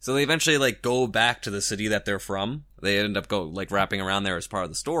 So they eventually like go back to the city that they're from. They end up wrapping around there as part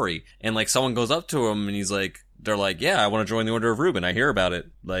of the story. And like someone goes up to him and they're like, yeah, I want to join the Order of Ruben. I hear about it.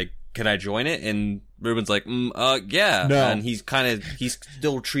 Like, can I join it? And Ruben's like, yeah. No. And he's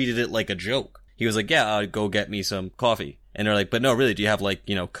still treated it like a joke. He was like, yeah, go get me some coffee. And they're like, but no, really, do you have like,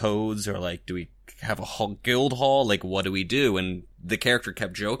 codes, or like, do we have a guild hall? Like, what do we do? And the character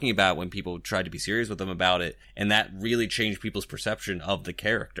kept joking about when people tried to be serious with him about it, and that really changed people's perception of the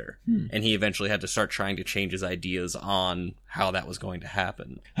character. And he eventually had to start trying to change his ideas on how that was going to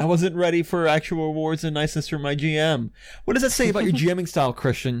happen. I wasn't ready for actual rewards and niceness from my GM. What does that say about your GMing style,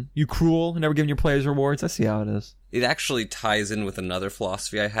 Christian? You cruel, never giving your players rewards? I see how it is. It actually ties in with another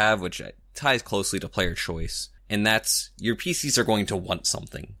philosophy I have, which ties closely to player choice. And that's, your PCs are going to want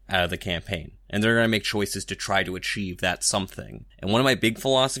something out of the campaign. And they're going to make choices to try to achieve that something. And one of my big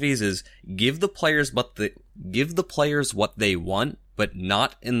philosophies is give the players what they want, but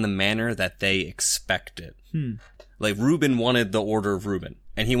not in the manner that they expect it. Like, Ruben wanted the Order of Ruben,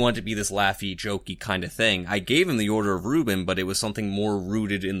 and he wanted to be this laughy, jokey kind of thing. I gave him the Order of Ruben, but it was something more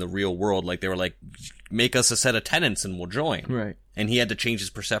rooted in the real world. Like, they were like, make us a set of tenants and we'll join. Right. And he had to change his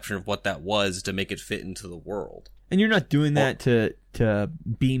perception of what that was to make it fit into the world. And you're not doing that to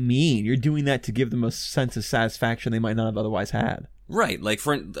be mean. You're doing that to give them a sense of satisfaction they might not have otherwise had. Right. Like,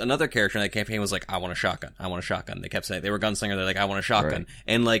 for another character in that campaign was like, I want a shotgun. I want a shotgun. They kept saying, they were gunslinger. They're like, I want a shotgun. Right.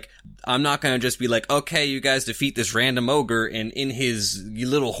 And like, I'm not going to just be like, okay, you guys defeat this random ogre, and in his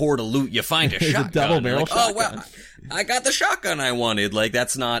little hoard of loot, you find a shotgun. A double barrel shotgun. Oh, well, I got the shotgun I wanted. Like,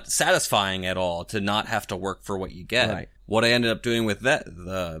 that's not satisfying at all to not have to work for what you get. Right. What I ended up doing with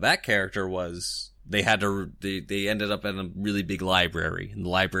that character was, they ended up in a really big library, and the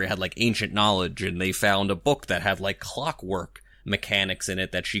library had like ancient knowledge, and they found a book that had like clockwork mechanics in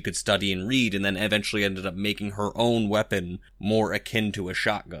it that she could study and read, and then eventually ended up making her own weapon more akin to a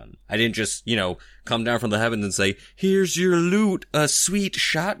shotgun. I didn't just, come down from the heavens and say, here's your loot, a sweet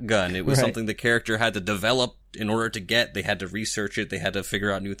shotgun. It was something the character had to develop in order to get. They had to research it, they had to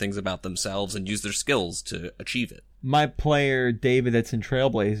figure out new things about themselves and use their skills to achieve it. My player, David, that's in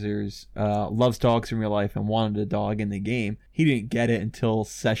Trailblazers, loves dogs in real life and wanted a dog in the game. He didn't get it until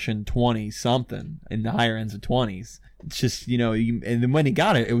session 20-something, in the higher ends of 20s. It's just, and then when he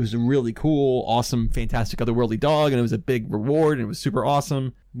got it, it was a really cool, awesome, fantastic otherworldly dog, and it was a big reward, and it was super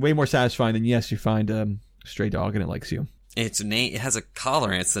awesome. Way more satisfying than, yes, you find a stray dog and it likes you. It has a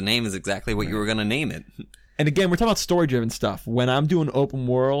collar, and the name is exactly what you were going to name it. And again, we're talking about story-driven stuff. When I'm doing open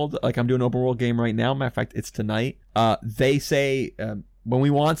world, like I'm doing an open world game right now, matter of fact, it's tonight, they say when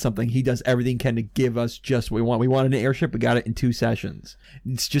we want something, he does everything he can to give us just what we want. We wanted an airship, we got it in 2 sessions.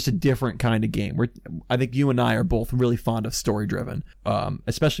 It's just a different kind of game. I think you and I are both really fond of story-driven,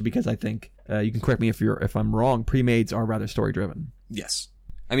 especially because I think, you can correct me if I'm wrong, pre-mades are rather story-driven. Yes.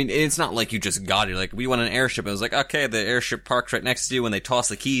 I mean, it's not like you just got it. Like, we want an airship. It was like, okay, the airship parks right next to you. When they toss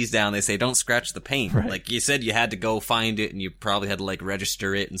the keys down, they say, don't scratch the paint. Right. Like, you said you had to go find it, and you probably had to, like,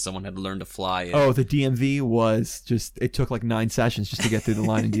 register it, and someone had to learn to fly it. Oh, the DMV was just, it took like 9 sessions just to get through the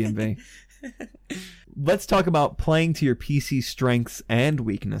line in DMV. Let's talk about playing to your PC strengths and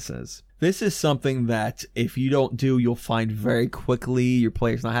weaknesses. This is something that if you don't do, you'll find very quickly your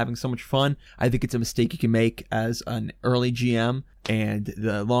player's not having so much fun. I think it's a mistake you can make as an early GM, and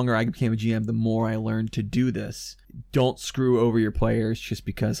the longer I became a GM, the more I learned to do this. Don't screw over your players just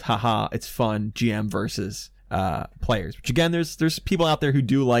because, haha, it's fun, GM versus players. Which again, there's people out there who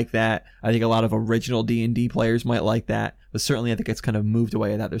do like that. I think a lot of original D&D players might like that, but certainly I think it's kind of moved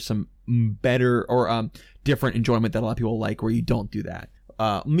away that there's some better or different enjoyment that a lot of people like where you don't do that.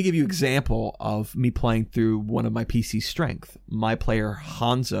 Let me give you an example of me playing through one of my PC strengths. My player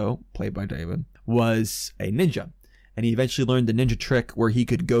Hanzo, played by David, was a ninja. And he eventually learned the ninja trick where he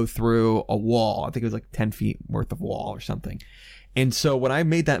could go through a wall. I think it was like 10 feet worth of wall or something. And so when I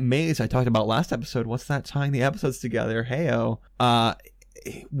made that maze I talked about last episode, what's that, tying the episodes together? Heyo.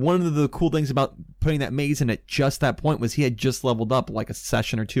 one of the cool things about putting that maze in at just that point was he had just leveled up like a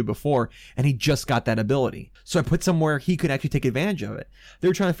session or two before, and he just got that ability. So I put somewhere he could actually take advantage of it. They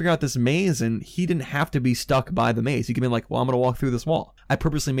were trying to figure out this maze, and he didn't have to be stuck by the maze. He could be like, well, I'm going to walk through this wall. I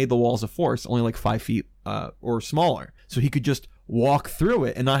purposely made the walls of force only like 5 feet or smaller, so he could just walk through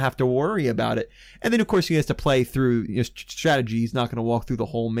it and not have to worry about it. And then of course he has to play through strategy. He's not going to walk through the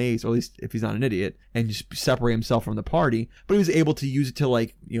whole maze, or at least if he's not an idiot, and just separate himself from the party. But he was able to use it to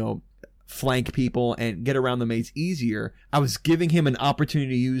like, flank people and get around the maze easier. I was giving him an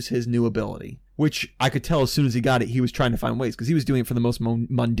opportunity to use his new ability, which I could tell as soon as he got it, he was trying to find ways, because he was doing it for the most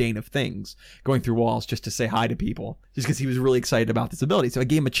mundane of things, going through walls just to say hi to people, just because he was really excited about this ability. So I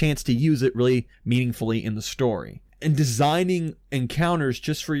gave him a chance to use it really meaningfully in the story. And designing encounters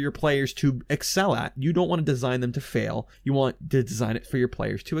just for your players to excel at. You don't want to design them to fail. You want to design it for your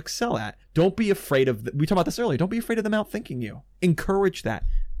players to excel at. Don't be afraid of, we talked about this earlier, don't be afraid of them outthinking you. Encourage that.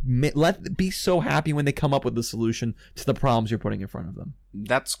 Be so happy when they come up with the solution to the problems you're putting in front of them.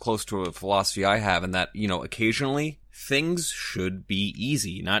 That's close to a philosophy I have, in that, occasionally things should be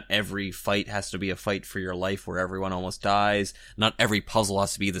easy. Not every fight has to be a fight for your life where everyone almost dies. Not every puzzle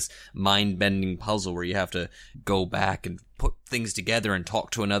has to be this mind-bending puzzle where you have to go back and put things together and talk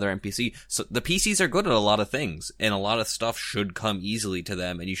to another NPC. So the PCs are good at a lot of things, and a lot of stuff should come easily to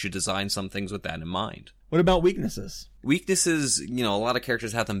them, and you should design some things with that in mind. What about weaknesses? Weaknesses, a lot of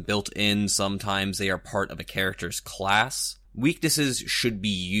characters have them built in. Sometimes they are part of a character's class. Weaknesses should be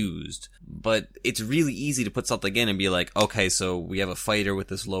used, but it's really easy to put something in and be like, okay, so we have a fighter with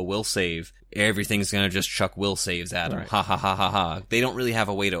this low will save. Everything's gonna just chuck will saves at him. Right. Ha ha ha ha ha. They don't really have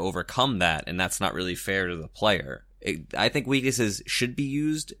a way to overcome that, and that's not really fair to the player. I think weaknesses should be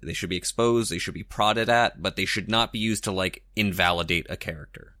used, they should be exposed, they should be prodded at, but they should not be used to, like, invalidate a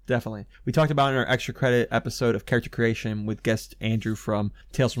character. Definitely. We talked about in our extra credit episode of character creation with guest Andrew from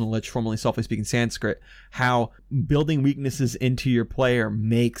Tales from the Lich, formerly Softly Speaking Sanskrit, how building weaknesses into your player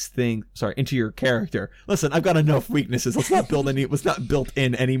makes into your character. Listen, I've got enough weaknesses. Let's not built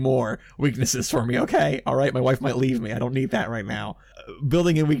in any more weaknesses for me, okay? All right, my wife might leave me. I don't need that right now.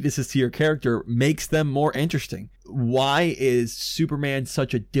 Building in weaknesses to your character makes them more interesting. Why is Superman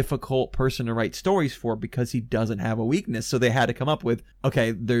such a difficult person to write stories for? Because he doesn't have a weakness. So they had to come up with,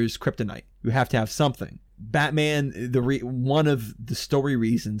 okay, there's kryptonite. You have to have something. Batman, one of the story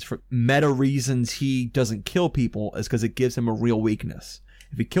reasons, for meta reasons he doesn't kill people, is because it gives him a real weakness.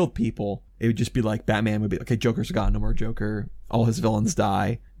 If he killed people, it would just be like Batman would be, okay, Joker's gone, no more Joker. All his villains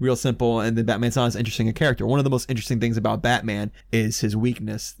die. Real simple. And then Batman's not as interesting a character. One of the most interesting things about Batman is his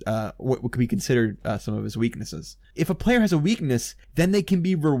weakness, what could be considered some of his weaknesses. If a player has a weakness, then they can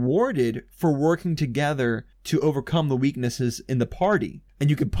be rewarded for working together to overcome the weaknesses in the party. And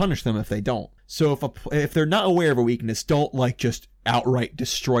you can punish them if they don't. So if they're not aware of a weakness, don't just outright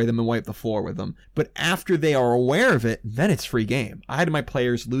destroy them and wipe the floor with them. But after they are aware of it, then it's free game. I had my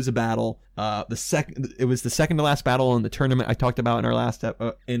players lose a battle. It was the second to last battle in the tournament I talked about in our last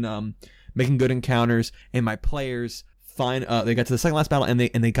Making Good Encounters, and my players they got to the second last battle and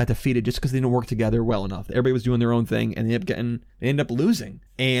they got defeated just because they didn't work together well enough. Everybody was doing their own thing, and they ended up losing.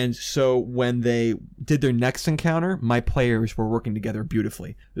 And so when they did their next encounter, my players were working together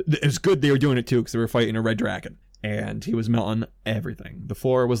beautifully. It was good they were doing it too, because they were fighting a red dragon. And he was melting everything. The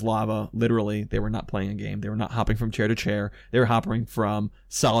floor was lava. Literally, they were not playing a game. They were not hopping from chair to chair. They were hopping from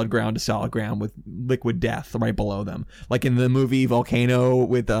solid ground to solid ground with liquid death right below them. Like in the movie Volcano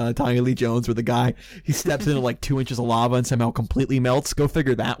with Tommy Lee Jones, where the guy, he steps into like 2 inches of lava and somehow completely melts. Go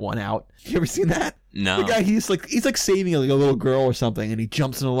figure that one out. You ever seen that? No. The guy, he's like saving a little girl or something, and he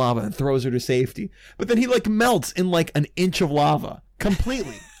jumps into lava and throws her to safety. But then he melts in like an inch of lava.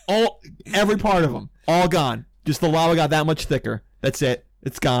 Completely. Every part of him. All gone. Just the lava got that much thicker. That's it.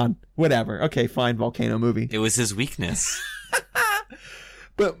 It's gone. Whatever. Okay, fine, Volcano movie. It was his weakness.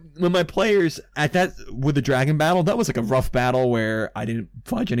 But when my players with the dragon battle, that was like a rough battle where I didn't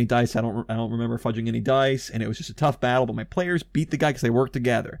fudge any dice. I don't remember fudging any dice, and it was just a tough battle. But my players beat the guy because they worked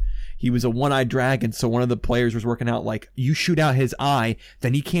together. He was a one-eyed dragon, so one of the players was working out like, you shoot out his eye,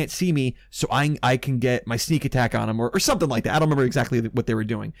 then he can't see me, so I can get my sneak attack on him or something like that. I don't remember exactly what they were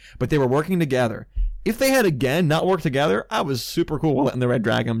doing, but they were working together. If they had again not worked together, I was super cool letting the red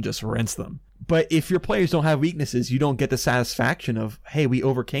dragon just rinse them. But if your players don't have weaknesses, you don't get the satisfaction of, hey, we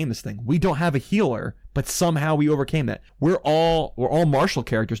overcame this thing. We don't have a healer, but somehow we overcame that. We're all martial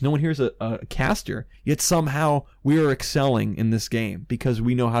characters. No one here's a caster, yet somehow we are excelling in this game because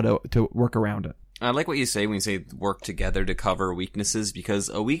we know how to work around it. I like what you say when you say work together to cover weaknesses, because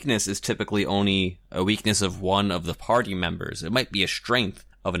a weakness is typically only a weakness of one of the party members. It might be a strength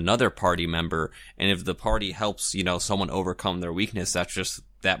of another party member. And if the party helps, someone overcome their weakness, that's just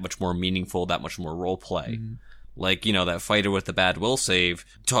that much more meaningful, that much more role play. Mm-hmm. Like, that fighter with the bad will save,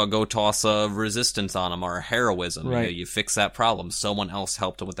 go toss a resistance on him or a heroism. Right. You fix that problem. Someone else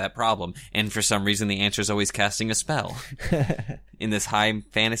helped him with that problem. And for some reason, the answer is always casting a spell in this high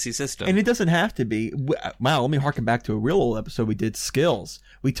fantasy system. And it doesn't have to be. Wow, let me harken back to a real old episode we did, skills.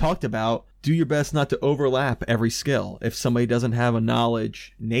 We talked about do your best not to overlap every skill. If somebody doesn't have a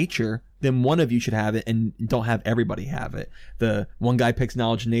knowledge nature, then one of you should have it and don't have everybody have it. The one guy picks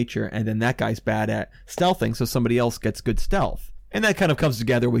knowledge nature and then that guy's bad at stealthing, so somebody else gets good stealth. And that kind of comes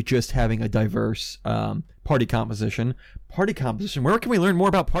together with just having a diverse party composition. Party composition, where can we learn more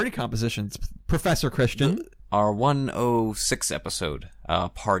about party compositions, Professor Christian? Our 106 episode,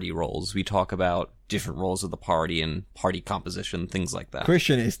 party roles. We talk about different roles of the party and party composition, things like that.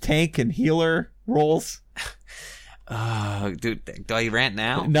 Christian, is tank and healer roles? Dude, do I rant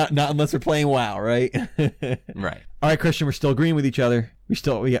now? Not unless we're playing WoW, right? Right. All right, Christian, we're still agreeing with each other.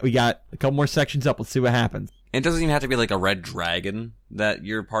 We got a couple more sections up. Let's see what happens. It doesn't even have to be like a red dragon that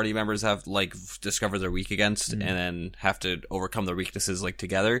your party members have discovered they're weak against and then have to overcome their weaknesses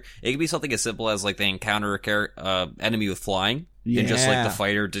together. It can be something as simple as they encounter a enemy with flying. Yeah. And just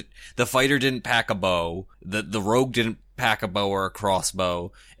the fighter didn't pack a bow, the rogue didn't pack a bow or a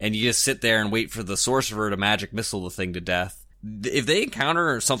crossbow, and you just sit there and wait for the sorcerer to magic missile the thing to death. If they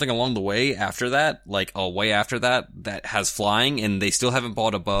encounter something along the way after that, that has flying, and they still haven't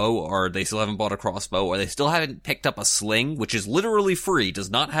bought a bow, or they still haven't bought a crossbow, or they still haven't picked up a sling, which is literally free,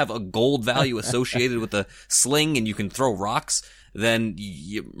 does not have a gold value associated with the sling, and you can throw rocks, then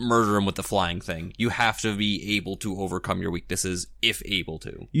you murder them with the flying thing. You have to be able to overcome your weaknesses, if able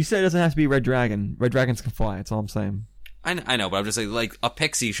to. You said it doesn't have to be red dragon. Red dragons can fly, that's all I'm saying. I know, but I'm just saying, a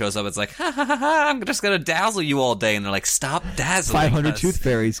pixie shows up, it's like, ha ha ha ha, I'm just gonna dazzle you all day, and they're like, stop dazzling 500 us. tooth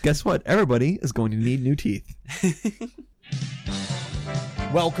fairies. Guess what? Everybody is going to need new teeth.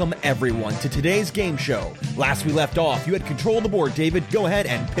 Welcome, everyone, to today's game show. Last we left off, you had control of the board, David. Go ahead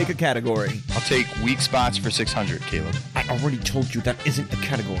and pick a category. I'll take weak spots for 600, Caleb. I already told you that isn't a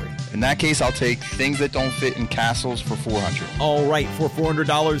category. In that case, I'll take things that don't fit in castles for 400. All right, for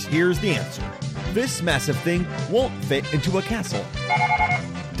 $400, here's the answer. This massive thing won't fit into a castle.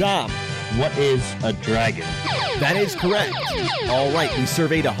 Dom. What is a dragon? That is correct. All right, we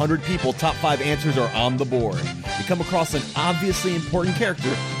surveyed 100 people. Top 5 answers are on the board. You come across an obviously important character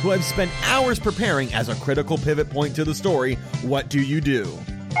who I've spent hours preparing as a critical pivot point to the story. What do you do?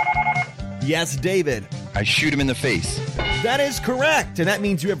 Yes, David. I shoot him in the face. That is correct, and that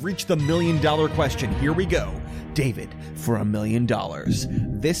means you have reached the $1 million question. Here we go. David, for $1 million.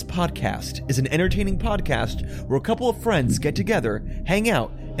 This podcast is an entertaining podcast where a couple of friends get together, hang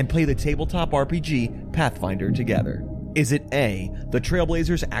out, and play the tabletop RPG Pathfinder together. Is it A, the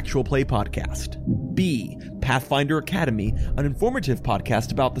Trailblazers Actual Play Podcast? B, Pathfinder Academy, an informative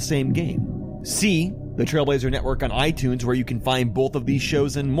podcast about the same game? C, the Trailblazer Network on iTunes, where you can find both of these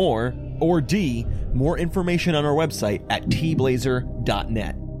shows and more? Or D, more information on our website at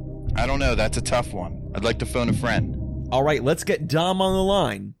tblazer.net? I don't know. That's a tough one. I'd like to phone a friend. All right, let's get Dom on the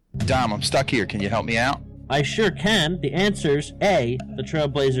line. Dom, I'm stuck here. Can you help me out? I sure can. The answer's A, the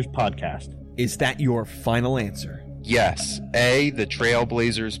Trailblazers podcast. Is that your final answer? Yes. A, the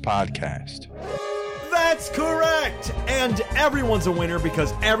Trailblazers podcast. That's correct! And everyone's a winner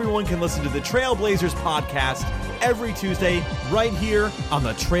because everyone can listen to the Trailblazers podcast every Tuesday right here on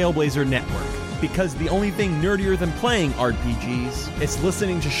the Trailblazer Network. Because the only thing nerdier than playing RPGs is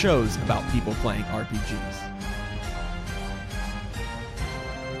listening to shows about people playing RPGs.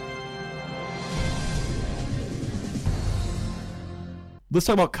 Let's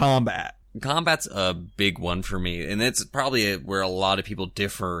talk about combat. Combat's a big one for me, and it's probably where a lot of people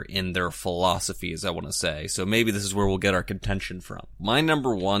differ in their philosophies, I want to say. So maybe this is where we'll get our contention from. My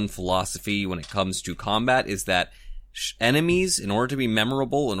number one philosophy when it comes to combat is that enemies, in order to be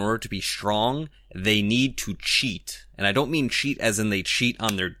memorable, in order to be strong, they need to cheat. And I don't mean cheat as in they cheat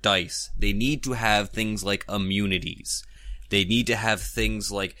on their dice. They need to have things like immunities. They need to have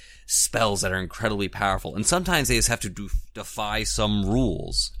things like spells that are incredibly powerful. And sometimes they just have to defy some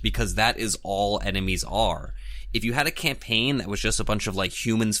rules, because that is all enemies are. If you had a campaign that was just a bunch of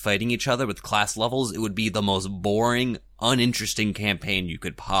humans fighting each other with class levels, it would be the most boring, uninteresting campaign you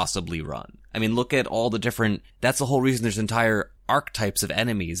could possibly run. I mean, look at all the different, that's the whole reason there's entire archetypes of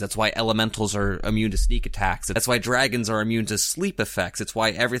enemies. That's why elementals are immune to sneak attacks. That's why dragons are immune to sleep effects. It's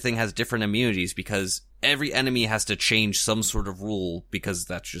why everything has different immunities, because every enemy has to change some sort of rule, because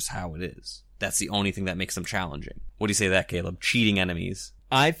that's just how it is. That's the only thing that makes them challenging. What do you say to that, Caleb? Cheating enemies.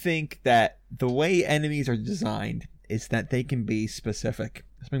 I think that the way enemies are designed is that they can be specific.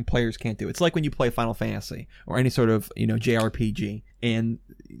 Something players can't do. It's like when you play Final Fantasy or any sort of, JRPG, and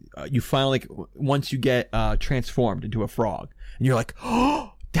you finally, once you get transformed into a frog, and you're like,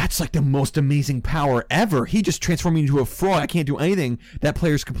 oh, that's like the most amazing power ever. He just transformed me into a frog. I can't do anything. That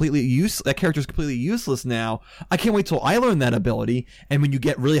character's completely useless now. I can't wait till I learn that ability. And when you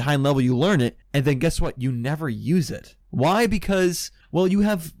get really high level, you learn it, and then guess what? You never use it. Why? Because, well,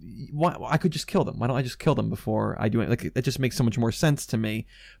 I could just kill them. Why don't I just kill them before I do it? Like, it just makes so much more sense to me.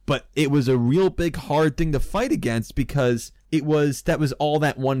 But it was a real big, hard thing to fight against, because that was all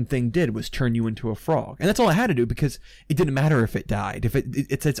that one thing did, was turn you into a frog. And that's all I had to do, because it didn't matter if it died. If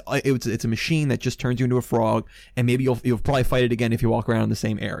it's a machine that just turns you into a frog, and maybe you'll probably fight it again if you walk around in the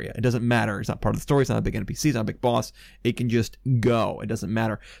same area. It doesn't matter. It's not part of the story. It's not a big NPC. It's not a big boss. It can just go. It doesn't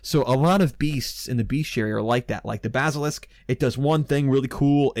matter. So a lot of beasts in the bestiary are like that. Like the basilisk, it does one thing really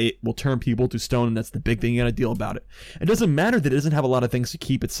cool. It will turn people to stone, and that's the big thing you gotta deal about it. It doesn't matter that it doesn't have a lot of things to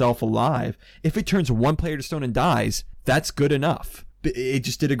keep itself alive. If it turns one player to stone and dies, that's good enough. It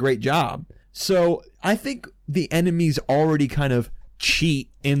just did a great job. So I think the enemies already kind of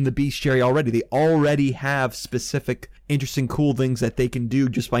cheat in the bestiary already. They already have specific, interesting, cool things that they can do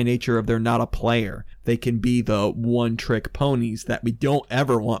just by nature of they're not a player. They can be the one-trick ponies that we don't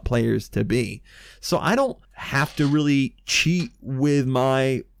ever want players to be. So I don't have to really cheat with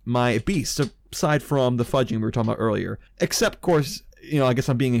my beasts, aside from the fudging we were talking about earlier. Except, of course, I guess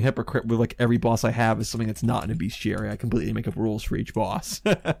I'm being a hypocrite with like every boss I have is something that's not in a bestiary. I completely make up rules for each boss.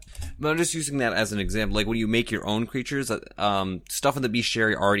 But I'm just using that as an example. Like when you make your own creatures, stuff in the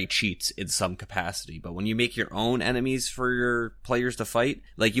bestiary already cheats in some capacity. But when you make your own enemies for your players to fight,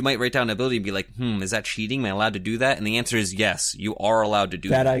 like you might write down an ability and be like, is that cheating? Am I allowed to do that? And the answer is yes, you are allowed to do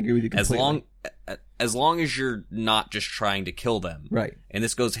that. I agree with you completely. As long as you're not just trying to kill them. Right. And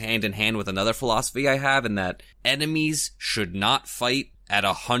this goes hand in hand with another philosophy I have, in that enemies should not fight at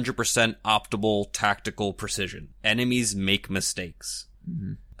 100% optimal tactical precision. Enemies make mistakes.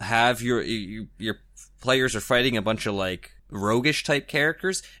 Mm-hmm. Have your players are fighting a bunch of like roguish type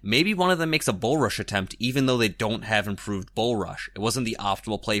characters. Maybe one of them makes a bull rush attempt even though they don't have improved bull rush. It wasn't the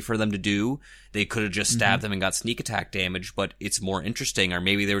optimal play for them to do. They could have just stabbed them and got sneak attack damage, but it's more interesting. Or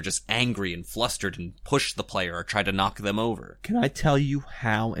maybe they were just angry and flustered and pushed the player or tried to knock them over. Can I tell you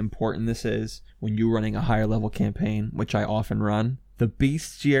how important this is when you're running a higher level campaign, which I often run? The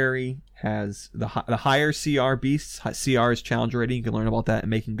bestiary has the higher CR beasts. CR is challenge rating. You can learn about that in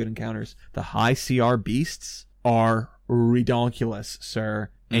Making Good Encounters. The high CR beasts are redonkulous, sir.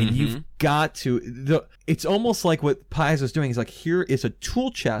 And you've got to... It's almost like what Paizo's doing. He's like, here is a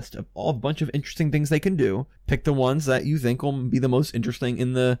tool chest of a bunch of interesting things they can do. Pick the ones that you think will be the most interesting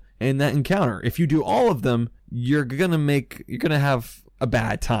in that encounter. If you do all of them, you're gonna have a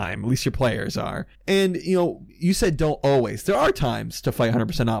bad time. At least your players are. And, you said don't always. There are times to fight 100%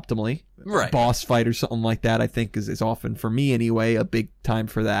 optimally. Right. A boss fight or something like that, I think, is often, for me anyway, a big time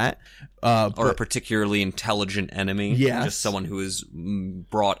for that. Or a particularly intelligent enemy. Yes. Just someone who is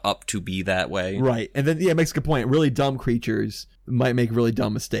brought up to be that way. Right. And then, it makes a good point. Really dumb creatures might make really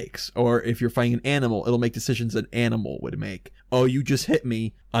dumb mistakes. Or if you're fighting an animal, it'll make decisions an animal would make. Oh, you just hit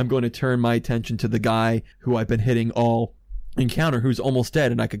me. I'm going to turn my attention to the guy who I've been hitting all encounter, who's almost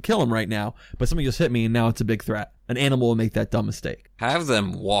dead, and I could kill him right now, but somebody just hit me and now it's a big threat. An animal will make that dumb mistake. Have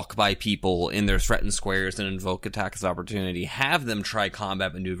them walk by people in their threatened squares and invoke attacks of opportunity. Have them try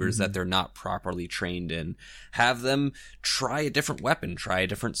combat maneuvers that they're not properly trained in. Have them try a different weapon, try a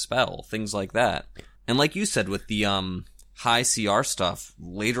different spell, things like that. And like you said with the high CR stuff,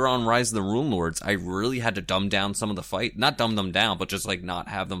 later on Rise of the Runelords, I really had to dumb down some of the fight. Not dumb them down, but just like not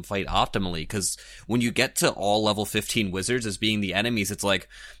have them fight optimally. Because when you get to all level 15 wizards as being the enemies, it's like,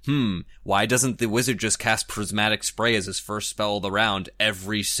 why doesn't the wizard just cast Prismatic Spray as his first spell of the round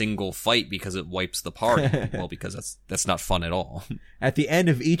every single fight because it wipes the party? Well, because that's not fun at all. At the end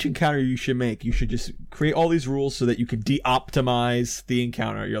of each encounter you should just create all these rules so that you can de-optimize the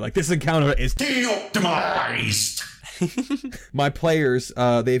encounter. You're like, this encounter is de-optimized. My players,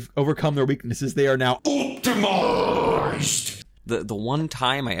 they've overcome their weaknesses. They are now optimized. The one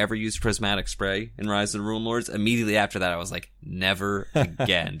time I ever used Prismatic Spray in Rise of the Runelords, immediately after that I was like, never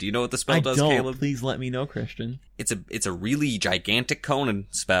again. Do you know what the spell does, Caleb? Please let me know, Christian. It's a really gigantic Conan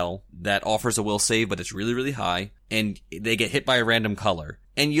spell that offers a will save, but it's really, really high, and they get hit by a random color.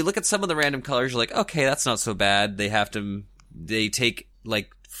 And you look at some of the random colors, you're like, okay, that's not so bad. They take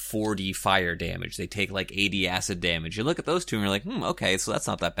like 40 fire damage. They take like 80 acid damage. You look at those two and you're like, okay, so that's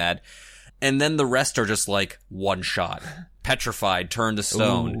not that bad. And then the rest are just like one shot. Petrified, turned to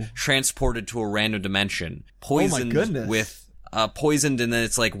stone, transported to a random dimension, poisoned with poisoned, and then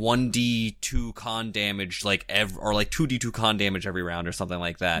it's like 1d2 con damage, like or like 2d2 con damage every round or something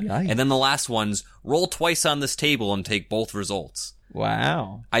like that. Yikes. And then the last one's roll twice on this table and take both results.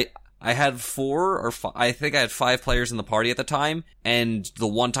 Wow. I had 4 or 5, I think I had 5 players in the party at the time, and the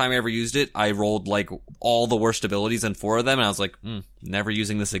one time I ever used it, I rolled like all the worst abilities in 4 of them, and I was like, never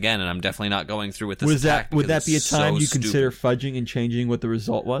using this again, and I'm definitely not going through with this attack. Would that be a time you stupid. consider fudging and changing what the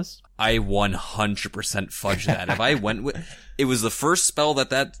result was? I 100% fudged that. If I went with, it was the first spell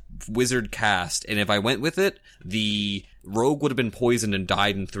that wizard cast, and if I went with it, the rogue would have been poisoned and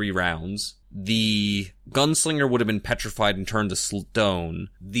died in 3 rounds. The gunslinger would have been petrified and turned to stone.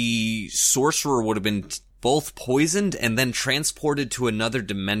 The sorcerer would have been both poisoned and then transported to another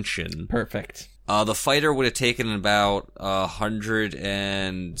dimension. Perfect. The fighter would have taken about 100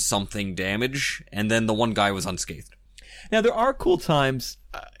 and something damage, and then the one guy was unscathed. Now there are cool times.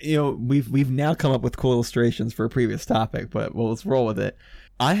 We've now come up with cool illustrations for a previous topic, but let's roll with it.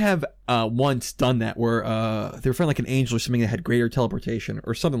 I have once done that where they were fighting like an angel or something that had greater teleportation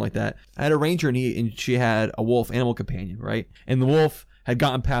or something like that. I had a ranger and she had a wolf animal companion, right? And the wolf had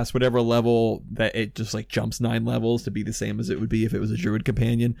gotten past whatever level that it just like jumps 9 levels to be the same as it would be if it was a druid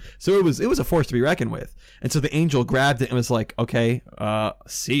companion. So it was a force to be reckoned with. And so the angel grabbed it and was like, okay,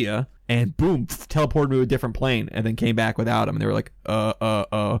 see ya. And boom, teleported to a different plane and then came back without him. And they were like,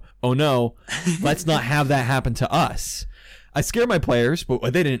 oh no, let's not have that happen to us. I scared my players, but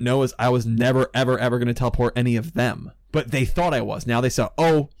what they didn't know is I was never, ever, ever going to teleport any of them. But they thought I was. Now they saw,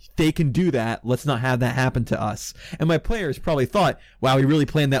 oh, they can do that. Let's not have that happen to us. And my players probably thought, wow, we really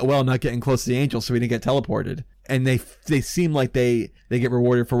planned that well, not getting close to the angel, so we didn't get teleported. And they seem like they get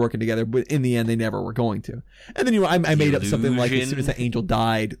rewarded for working together, but in the end, they never were going to. And then I made up something like as soon as the angel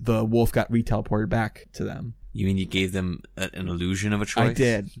died, the wolf got re-teleported back to them. You mean you gave them an illusion of a choice? I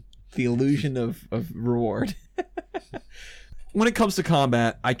did. The illusion of reward. When it comes to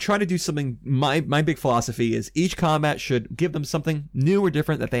combat, I try to do something, my big philosophy is each combat should give them something new or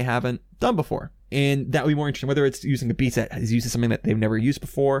different that they haven't done before. And that would be more interesting, whether it's using a beast that is using something that they've never used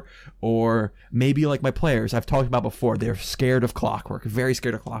before, or maybe like my players, I've talked about before, they're scared of clockwork, very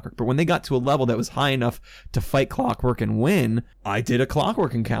scared of clockwork. But when they got to a level that was high enough to fight clockwork and win, I did a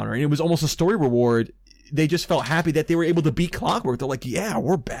clockwork encounter, and it was almost a story reward. They just felt happy that they were able to beat Clockwork. They're like, yeah,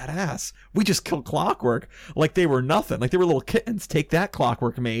 we're badass. We just killed Clockwork like they were nothing. Like they were little kittens. Take that,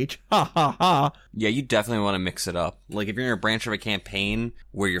 Clockwork mage. Ha ha ha. Yeah, you definitely want to mix it up. Like if you're in a branch of a campaign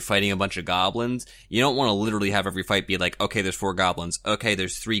where you're fighting a bunch of goblins, you don't want to literally have every fight be like, okay, there's 4 goblins. Okay,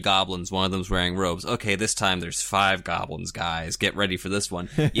 there's 3 goblins. One of them's wearing robes. Okay, this time there's 5 goblins, guys. Get ready for this one.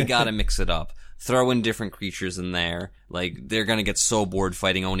 You gotta mix it up. Throw in different creatures in there. Like, they're gonna get so bored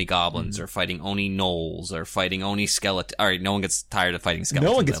fighting only goblins, or fighting only gnolls, or fighting only skeletons. Alright, no one gets tired of fighting skeletons.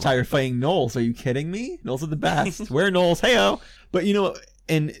 No one gets tired of fighting gnolls. Are you kidding me? Gnolls are the best. We're gnolls. Heyo. But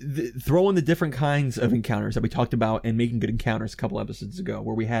and throw in the different kinds of encounters that we talked about in Making Good Encounters a couple episodes ago,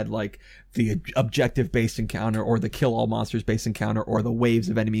 where we had like the objective-based encounter, or the kill-all-monsters-based encounter, or the waves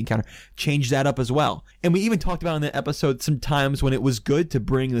of enemy encounter. Change that up as well. And we even talked about in that episode some times when it was good to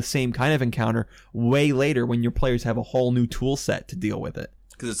bring the same kind of encounter way later when your players have a whole new tool set to deal with it.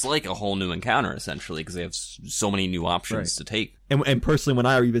 Because it's like a whole new encounter, essentially, because they have so many new options to take. And personally, when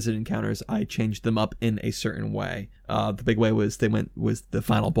I revisit encounters, I changed them up in a certain way. The big way was the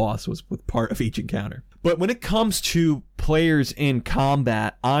final boss was with part of each encounter. But when it comes to players in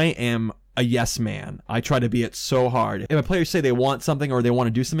combat, I am a yes man. I try to be it so hard. If my players say they want something or they want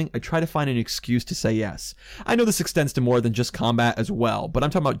to do something, I try to find an excuse to say yes. I know this extends to more than just combat as well, but I'm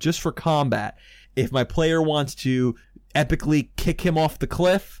talking about just for combat. If my player wants to epically kick him off the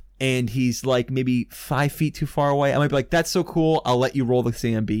cliff and he's like maybe 5 feet too far away, I might be like, that's so cool, I'll let you roll the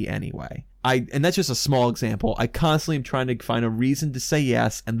CMB anyway. And that's just a small example. I constantly am trying to find a reason to say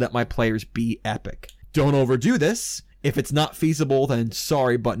yes and let my players be epic. Don't overdo this. If it's not feasible, then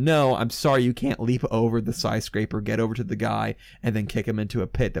sorry, but no, I'm sorry you can't leap over the skyscraper, get over to the guy, and then kick him into a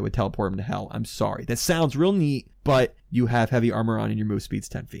pit that would teleport him to hell. I'm sorry. That sounds real neat, but you have heavy armor on and your move speed's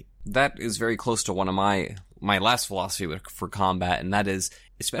 10 feet. That is very close to one of my last philosophy for combat, and that is,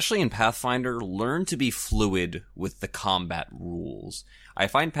 especially in Pathfinder, learn to be fluid with the combat rules. I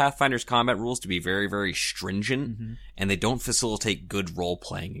find Pathfinder's combat rules to be very, very stringent, and they don't facilitate good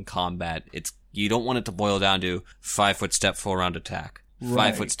role-playing in combat. You don't want it to boil down to 5-foot step full round attack.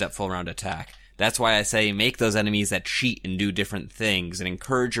 5-foot step full round attack. That's why I say make those enemies that cheat and do different things, and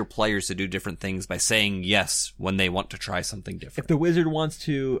encourage your players to do different things by saying yes when they want to try something different. If the wizard wants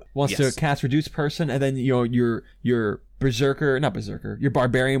to cast Reduce Person, and then your your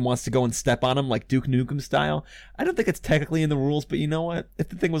barbarian wants to go and step on him like Duke Nukem style. I don't think it's technically in the rules, but you know what? If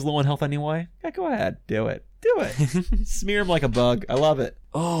the thing was low on health anyway, yeah, go ahead. Do it. Smear him like a bug. I love it.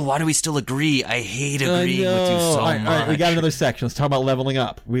 Oh, why do we still agree? I hate agreeing with you so much. All right, we got another section. Let's talk about leveling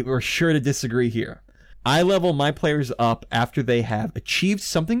up. We're sure to disagree here. I level my players up after they have achieved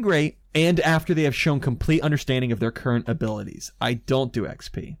something great and after they have shown complete understanding of their current abilities. I don't do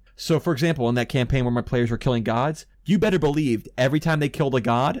XP. So, for example, in that campaign where my players were killing gods, you better believe every time they killed a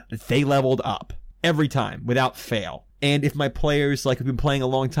god, they leveled up. Every time, without fail. And if my players, like, have been playing a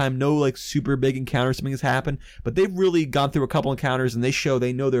long time, no, like, super big encounter, something has happened, but they've really gone through a couple encounters and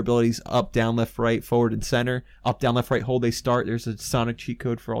they know their abilities up, down, left, right, forward, and center. Up, down, left, right, hold, they start. There's a Sonic cheat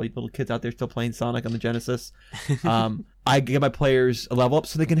code for all you little kids out there still playing Sonic on the Genesis. I give my players a level up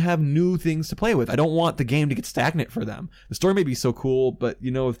so they can have new things to play with. I don't want the game to get stagnant for them. The story may be so cool, but,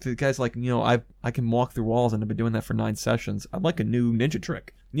 if the guy's like, I can walk through walls and I've been doing that for 9 sessions. I'd like a new ninja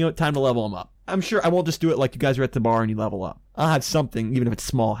trick. Time to level them up. I'm sure I won't just do it like you guys are at the bar and you level up. I'll have something, even if it's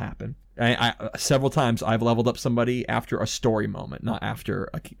small, happen. I several times I've leveled up somebody after a story moment, not after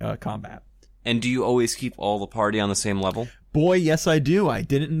a combat. And do you always keep all the party on the same level? Boy, yes I do. I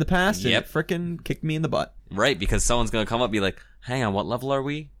did it in the past, Yep. and it frickin' kicked me in the butt. Right, because someone's going to come up and be like, hang on, what level are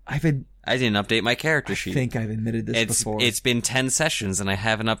we? I didn't update my character sheet. I think I've admitted this before. It's been 10 sessions and I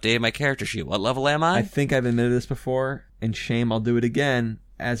haven't updated my character sheet. What level am I? I think I've admitted this before, and shame, I'll do it again.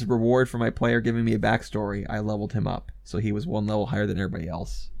 As a reward for my player giving me a backstory, I leveled him up, so he was 1 level higher than everybody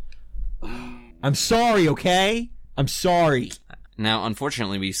else. I'm sorry, okay? I'm sorry. Now,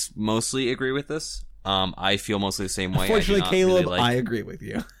 unfortunately, we mostly agree with this. I feel mostly the same way. Unfortunately, Caleb, I agree with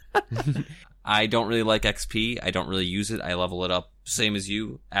you. I don't really like XP. I don't really use it. I level it up, same as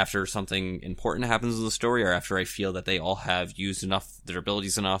you, after something important happens in the story, or after I feel that they all have used their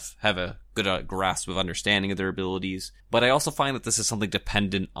abilities enough, have a good grasp of understanding of their abilities. But I also find that this is something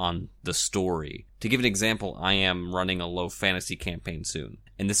dependent on the story. To give an example, I am running a low fantasy campaign soon,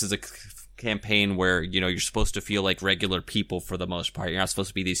 and this is a campaign where, you're supposed to feel like regular people for the most part. You're not supposed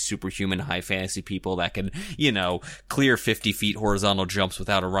to be these superhuman high fantasy people that can, clear 50 feet horizontal jumps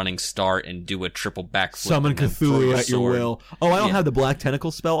without a running start and do a triple backflip. Summon Cthulhu at your will. Oh, I don't have the Black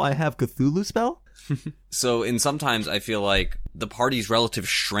Tentacle spell. I have Cthulhu spell? So, sometimes I feel like the party's relative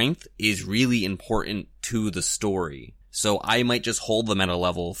strength is really important to the story. So I might just hold them at a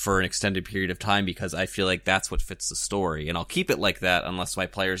level for an extended period of time because I feel like that's what fits the story. And I'll keep it like that unless my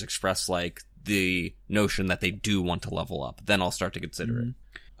players express, like, the notion that they do want to level up. Then I'll start to consider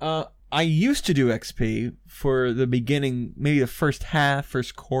it. I used to do XP for the beginning, maybe the first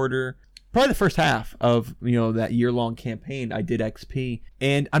quarter. Probably the first half of, that year-long campaign, I did XP.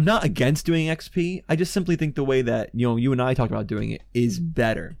 And I'm not against doing XP. I just simply think the way that, you and I talked about doing it is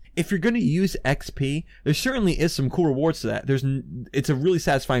better. If you're going to use XP, there certainly is some cool rewards to that. It's a really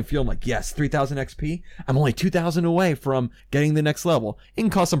satisfying feeling like, yes, 3,000 XP. I'm only 2,000 away from getting the next level. It can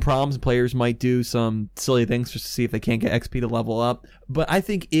cause some problems. Players might do some silly things just to see if they can't get XP to level up. But I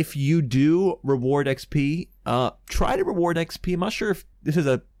think if you do reward XP, try to reward XP. I'm not sure if this is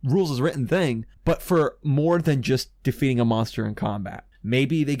a rules as written thing, but for more than just defeating a monster in combat.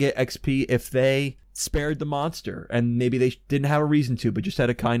 Maybe they get XP if they spared the monster, and maybe they didn't have a reason to, but just had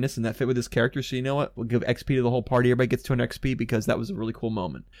a kindness, and that fit with this character. So you know what? We'll give XP to the whole party. Everybody gets 200 XP because that was a really cool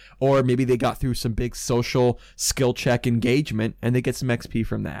moment. Or maybe they got through some big social skill check engagement, and they get some XP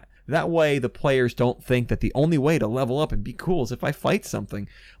from that. That way, the players don't think that the only way to level up and be cool is if I fight something.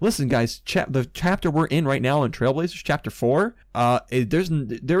 Listen, guys, the chapter we're in right now in Trailblazers, Chapter 4,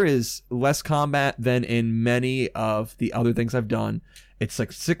 there is less combat than in many of the other things I've done. It's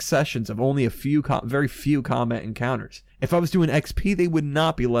like 6 sessions of only very few combat encounters. If I was doing XP, they would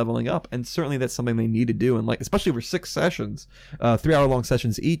not be leveling up, and certainly that's something they need to do. And especially for 6 sessions, 3-hour-long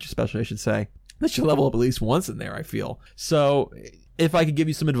sessions each, especially I should say, they should level up at least once in there. I feel so. If I could give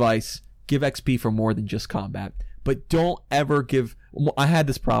you some advice, give XP for more than just combat. But don't ever give... I had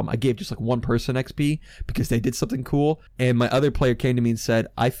this problem. I gave just one person XP because they did something cool. And my other player came to me and said,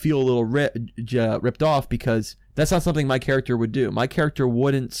 I feel a little ripped off because that's not something my character would do. My character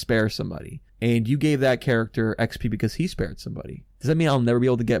wouldn't spare somebody. And you gave that character XP because he spared somebody. Does that mean I'll never be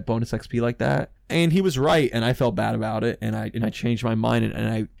able to get bonus XP like that? And he was right, and I felt bad about it, and I changed my mind,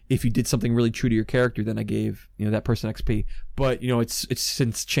 and if you did something really true to your character, then I gave that person XP. But it's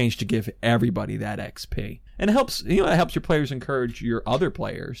since changed to give everybody that XP, and it helps your players encourage your other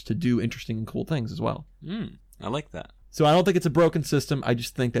players to do interesting and cool things as well. I like that. So I don't think it's a broken system. I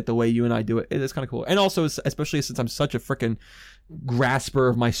just think that the way you and I do it is kind of cool, and also especially since I'm such a freaking grasper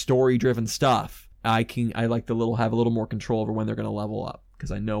of my story-driven stuff, I like to have a little more control over when they're going to level up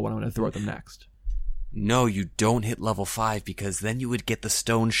because I know what I'm going to throw at them next. no, you don't hit level 5 because then you would get the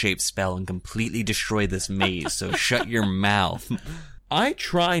stone-shaped spell and completely destroy this maze, so shut your mouth. I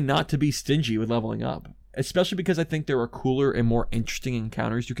try not to be stingy with leveling up, especially because I think there are cooler and more interesting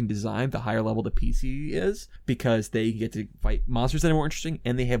encounters you can design the higher level the PC is, because they get to fight monsters that are more interesting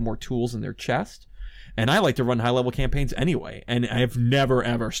and they have more tools in their chest. And I like to run high-level campaigns anyway, and I've never,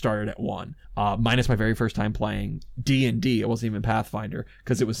 ever started at 1. Minus my very first time playing D&D. It wasn't even Pathfinder,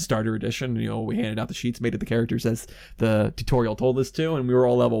 because it was Starter Edition. You know, we handed out the sheets, made it the characters as the tutorial told us to, and we were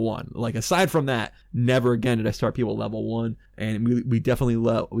all level 1. Like, aside from that, never again did I start people level 1, and we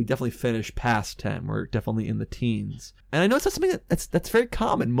definitely finished past 10. We're definitely in the teens. And I know it's not something that's very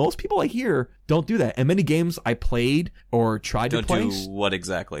common. Most people I hear don't do that. And many games I played or tried to play... Don't do what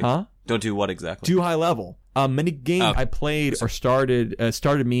exactly? Huh? Don't do what exactly? Too high level. Many games I played or started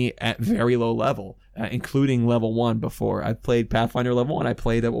me at very low level, including level 1 before. I played Pathfinder level 1. I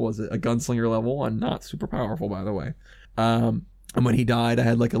played, a Gunslinger level 1. Not super powerful, by the way. And when he died, I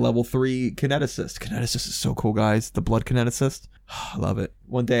had like a level 3 Kineticist. Kineticist is so cool, guys. The Blood Kineticist. I love it.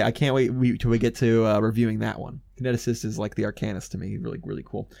 One day, I can't wait till we get to reviewing that one. Kineticist is like the Arcanist to me. Really, really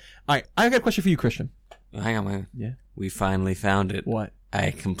cool. All right, I got a question for you, Christian. Hang on, man. Yeah? We finally found it. What?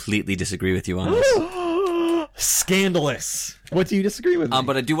 I completely disagree with you on this. Scandalous. What do you disagree with me?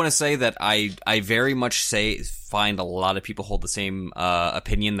 But I do want to say that I very much find a lot of people hold the same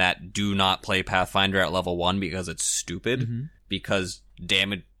opinion that do not play Pathfinder at level 1 because it's stupid. Mm-hmm. Because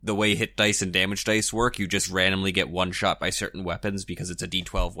the way hit dice and damage dice work, you just randomly get one shot by certain weapons because it's a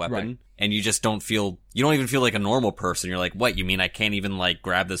D12 weapon. Right. And you just don't even feel like a normal person. You're like, what, you mean I can't even like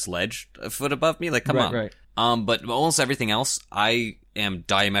grab this ledge a foot above me? Like, come on. Right. But almost everything else, I am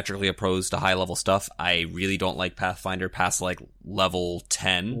diametrically opposed to high level stuff. I really don't like Pathfinder past like level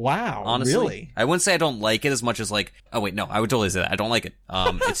 10. Wow. Honestly. Really? I wouldn't say I don't like it as much as like, oh wait, no, I would totally say that. I don't like it.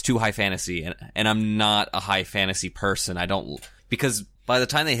 It's too high fantasy and I'm not a high fantasy person. Because by the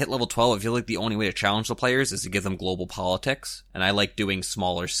time they hit level 12, I feel like the only way to challenge the players is to give them global politics. And I like doing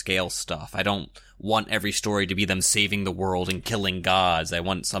smaller scale stuff. I don't want every story to be them saving the world and killing gods. I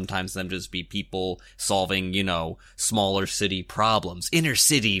want sometimes them to just be people solving, smaller city problems, inner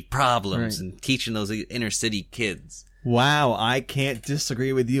city problems, right. And teaching those inner city kids. Wow, I can't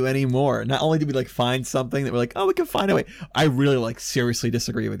disagree with you anymore. Not only did we find something that we're like, oh, we can find a way. I really seriously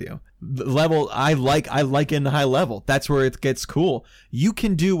disagree with you. The level I like in high level. That's where it gets cool. You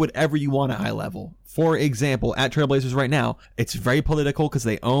can do whatever you want at high level. For example, at Trailblazers right now, it's very political because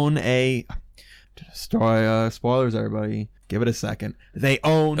they own a spoilers, everybody. Give it a second. They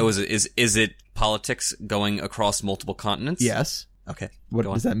own. Oh, is it politics going across multiple continents? Yes. Okay. What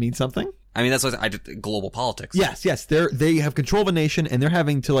does that mean? Something? I mean, that's what I did. Global politics. Yes. They have control of a nation, and they're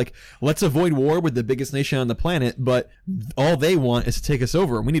having to let's avoid war with the biggest nation on the planet. But all they want is to take us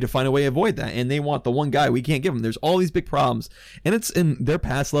over, and we need to find a way to avoid that. And they want the one guy we can't give them. There's all these big problems, and it's in they're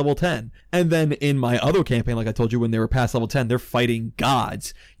past level 10. And then in my other campaign, like I told you, when they were past level 10, they're fighting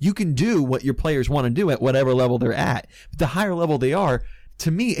gods. You can do what your players want to do at whatever level they're at. But the higher level they are, to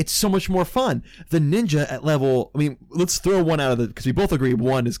me, it's so much more fun. The ninja at level, let's throw one out of because we both agree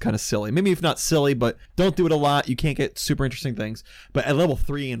 1 is kind of silly. Maybe if not silly, but don't do it a lot. You can't get super interesting things. But at level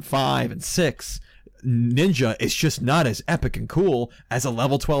 3 and 5 and 6, ninja is just not as epic and cool as a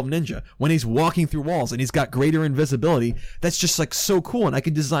level 12 ninja. When he's walking through walls and he's got greater invisibility, that's just so cool, and I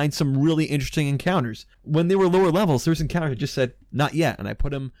can design some really interesting encounters. When they were lower levels, there was encounters that just said not yet, and I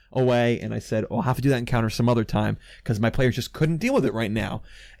put them away and I said, I'll have to do that encounter some other time because my players just couldn't deal with it right now.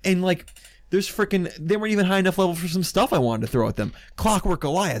 And they weren't even high enough level for some stuff I wanted to throw at them. Clockwork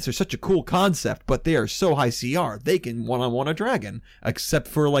Goliaths are such a cool concept, but they are so high CR. They can one-on-one a dragon, except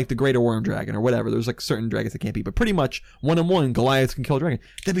for the Greater Worm Dragon or whatever. There's certain dragons that can't be, but pretty much one-on-one Goliaths can kill a dragon.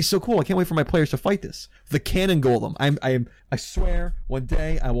 That'd be so cool. I can't wait for my players to fight this. The Cannon Golem. I swear one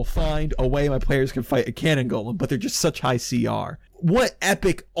day I will find a way my players can fight a Cannon Golem, but they're just such high CR. What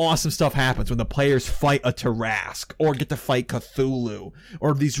epic, awesome stuff happens when the players fight a Tarrasque or get to fight Cthulhu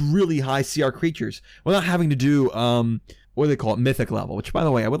or these really high CR creatures without having to do, what do they call it? Mythic level, which, by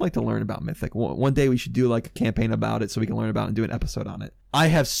the way, I would like to learn about Mythic. One day we should do a campaign about it so we can learn about it and do an episode on it. I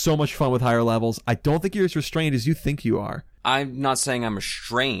have so much fun with higher levels. I don't think you're as restrained as you think you are. I'm not saying I'm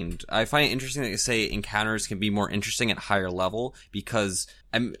restrained. I find it interesting that you say encounters can be more interesting at higher level because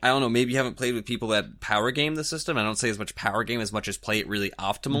I don't know, maybe you haven't played with people that power game the system. I don't say as much power game as much as play it really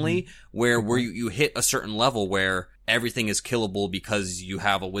optimally, where you hit a certain level where everything is killable because you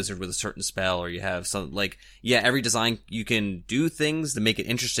have a wizard with a certain spell or you have some every design you can do things to make it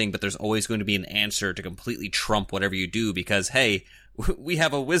interesting, but there's always going to be an answer to completely trump whatever you do because, hey, we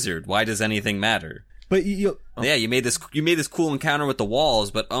have a wizard. Why does anything matter? But you Yeah, you made this cool encounter with the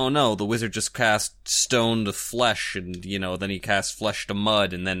walls, but oh no, the wizard just cast stone to flesh, and then he cast flesh to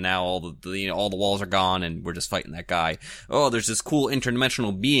mud, and then now all the walls are gone, and we're just fighting that guy. Oh, there's this cool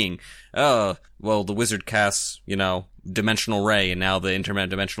interdimensional being. Well, the wizard casts, dimensional ray, and now the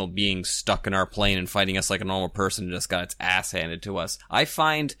interdimensional being's stuck in our plane and fighting us like a normal person and just got its ass handed to us. I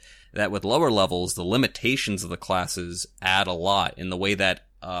find that with lower levels, the limitations of the classes add a lot in the way that,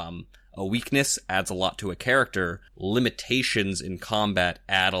 a weakness adds a lot to a character. Limitations in combat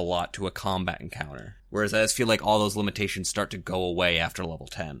add a lot to a combat encounter. Whereas I just feel like all those limitations start to go away after level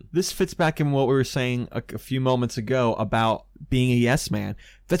 10. This fits back in what we were saying a few moments ago about being a yes man.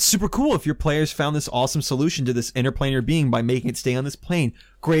 That's super cool if your players found this awesome solution to this interplanar being by making it stay on this plane.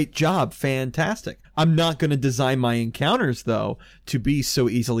 Great job. Fantastic. I'm not going to design my encounters, though, to be so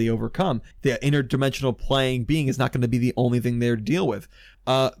easily overcome. The interdimensional playing being is not going to be the only thing there to deal with.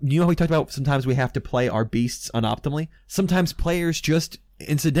 How we talked about sometimes we have to play our beasts unoptimally? Sometimes players just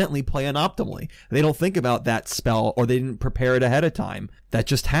incidentally play unoptimally. They don't think about that spell, or they didn't prepare it ahead of time. That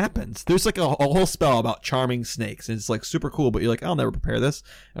just happens. There's like a whole spell about charming snakes, and it's like super cool, but you're like, I'll never prepare this.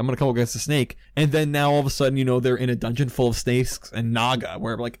 I'm going to come against a snake. And then now all of a sudden, they're in a dungeon full of snakes and Naga,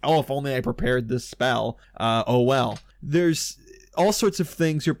 where like, oh, if only I prepared this spell. Oh well. There's all sorts of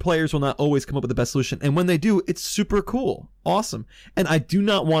things. Your players will not always come up with the best solution, and when they do, it's super cool. Awesome. And I do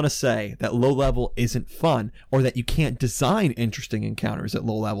not want to say that low level isn't fun, or that you can't design interesting encounters at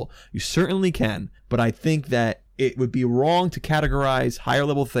low level. You certainly can, but I think that it would be wrong to categorize higher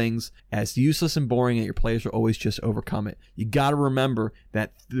level things as useless and boring and your players will always just overcome it. You gotta remember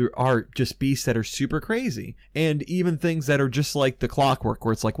that there are just beasts that are super crazy, and even things that are just like the clockwork,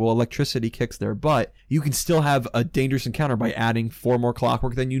 where it's like, well, electricity kicks their butt. You can still have a dangerous encounter by adding 4 more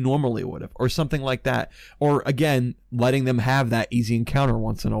clockwork than you normally would have, or something like that. Or again, letting them have that easy encounter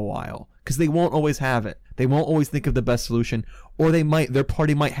once in a while, because they won't always have it. They won't always think of the best solution, or their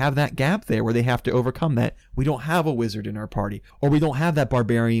party might have that gap there where they have to overcome that. We don't have a wizard in our party, or we don't have that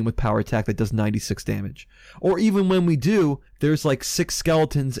barbarian with power attack that does 96 damage. Or even when we do, there's like 6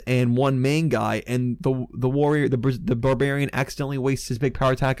 skeletons and 1 main guy, and the warrior, the barbarian accidentally wastes his big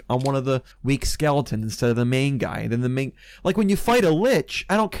power attack on one of the weak skeletons instead of the main guy. And then like when you fight a lich,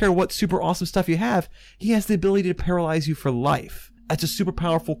 I don't care what super awesome stuff you have, he has the ability to paralyze you for life. That's a super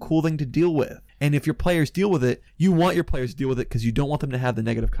powerful, cool thing to deal with. And if your players deal with it, you want your players to deal with it because you don't want them to have the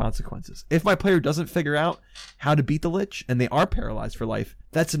negative consequences. If my player doesn't figure out how to beat the lich and they are paralyzed for life,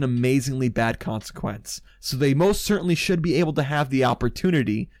 that's an amazingly bad consequence. So they most certainly should be able to have the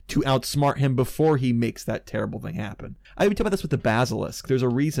opportunity to outsmart him before he makes that terrible thing happen. I even talk about this with the Basilisk. There's a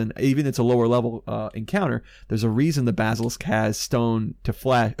reason, even it's a lower level encounter, there's a reason the Basilisk has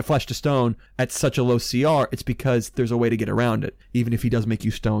flesh to stone at such a low CR. It's because there's a way to get around it. Even if he does make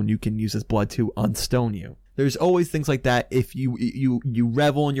you stone, you can use his blood to unstone you. There's always things like that if you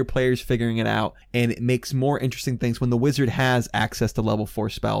revel in your players figuring it out, and it makes more interesting things when the wizard has access to level 4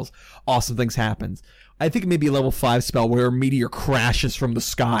 spells. Awesome things happen. I think maybe a level 5 spell where a meteor crashes from the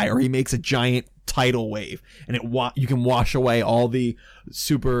sky, or he makes a giant tidal wave, and you can wash away all the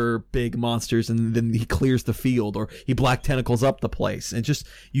super big monsters, and then he clears the field, or he black tentacles up the place, and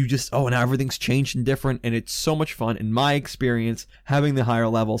now everything's changed and different, and it's so much fun. In my experience, having the higher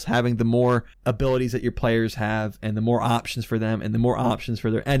levels, having the more abilities that your players have, and the more options for them, and the more options for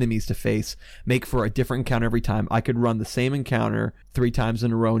their enemies to face, make for a different encounter every time. I could run the same encounter 3 times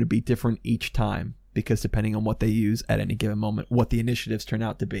in a row and it'd be different each time, because depending on what they use at any given moment, what the initiatives turn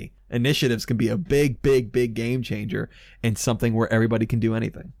out to be. Initiatives can be a big, big, big game changer, and something where everybody can do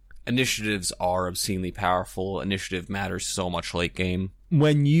anything. Initiatives are obscenely powerful. Initiative matters so much late game.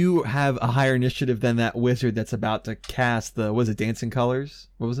 When you have a higher initiative than that wizard that's about to cast Dancing Colors?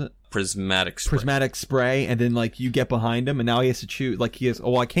 What was it? Prismatic Spray, and then like you get behind him, and now he has to choose. Like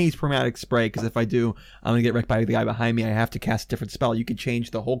I can't use Prismatic Spray because if I do, I'm gonna get wrecked by the guy behind me. I have to cast a different spell. You could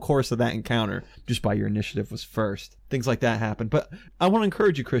change the whole course of that encounter just by your initiative was first. Things like that happen. But I want to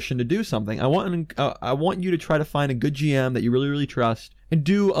encourage you, Christian, to do something. I want you to try to find a good GM that you really, really trust and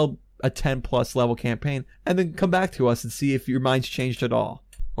do a 10 plus level campaign, and then come back to us and see if your mind's changed at all.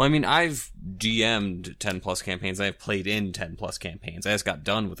 Well, I mean, I've DM'd 10 plus campaigns. I've played in 10 plus campaigns. I just got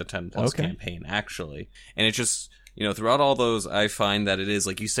done with a 10 plus campaign, actually. And it's just, throughout all those, I find that it is,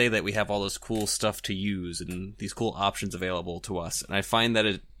 like you say, that we have all this cool stuff to use and these cool options available to us. And I find that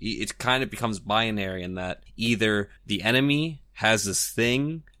it kind of becomes binary in that either the enemy has this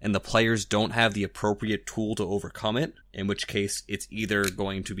thing and the players don't have the appropriate tool to overcome it, in which case it's either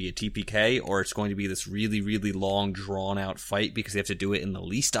going to be a TPK or it's going to be this really, really long, drawn-out fight because they have to do it in the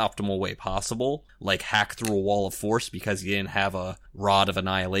least optimal way possible, like hack through a wall of force because you didn't have a Rod of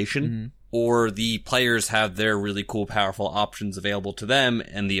Annihilation. Mm-hmm. Or the players have their really cool, powerful options available to them,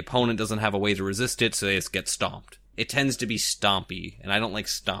 and the opponent doesn't have a way to resist it, so they just get stomped. It tends to be stompy, and I don't like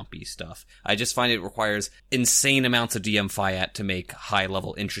stompy stuff. I just find it requires insane amounts of DM fiat to make high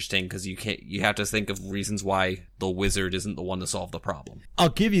level interesting, because you have to think of reasons why the wizard isn't the one to solve the problem. I'll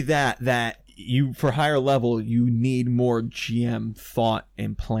give you that you, for higher level, you need more GM thought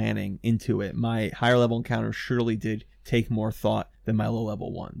and planning into it. My higher level encounters surely did take more thought than my low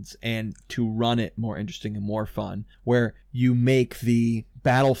level ones, and to run it more interesting and more fun, where you make the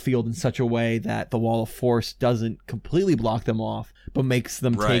battlefield in such a way that the wall of force doesn't completely block them off, but makes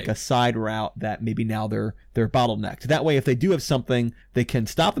them take a side route that maybe now they're bottlenecked. That way, if they do have something, they can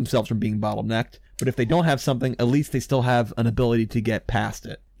stop themselves from being bottlenecked. But if they don't have something, at least they still have an ability to get past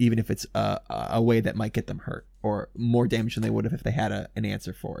it, even if it's a way that might get them hurt or more damage than they would have if they had an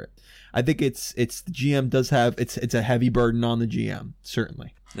answer for it. I think it's the GM does have it's a heavy burden on the GM,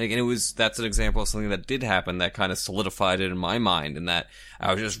 certainly. Like, and that's an example of something that did happen that kind of solidified it in my mind, in that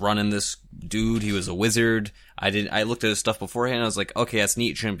I was just running this dude. He was a wizard. I looked at his stuff beforehand. And I was like, okay, that's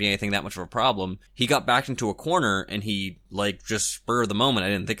neat. Shouldn't be anything that much of a problem. He got backed into a corner and he, like, just spur of the moment. I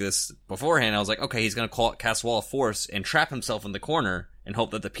didn't think of this beforehand. I was like, okay, he's going to cast Wall of Force and trap himself in the corner and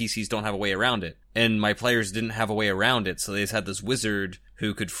hope that the PCs don't have a way around it. And my players didn't have a way around it, so they just had this wizard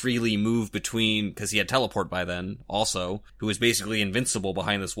who could freely move between, because he had teleport by then, also, who was basically invincible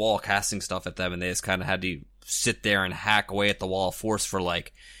behind this wall, casting stuff at them, and they just kind of had to sit there and hack away at the Wall of Force for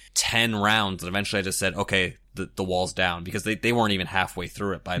like 10 rounds, and eventually I just said, okay, the wall's down, because they weren't even halfway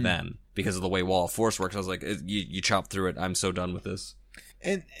through it by then, because of the way Wall of Force works. I was like, you chop through it, I'm so done with this.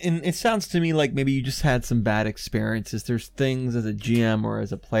 And it sounds to me like maybe you just had some bad experiences. There's things as a GM or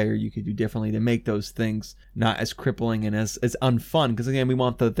as a player you could do differently to make those things not as crippling and as unfun. Because again, we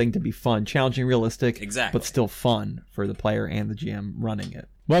want the thing to be fun, challenging, realistic, but still fun for the player and the GM running it.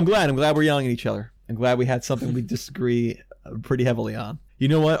 Well, I'm glad we're yelling at each other. I'm glad we had something we disagree pretty heavily on. You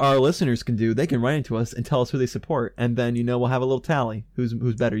know what our listeners can do? They can write into us and tell us who they support, and then we'll have a little tally. Who's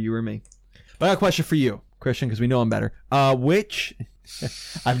better, you or me? But I got a question for you, Christian, because we know I'm better. Which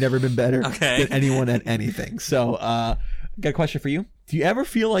I've never been better than anyone at anything. So, got a question for you. Do you ever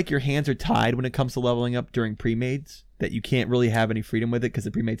feel like your hands are tied when it comes to leveling up during pre-mades? That you can't really have any freedom with it because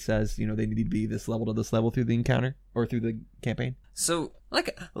the pre-made says, they need to be this level to this level through the encounter or through the campaign? So,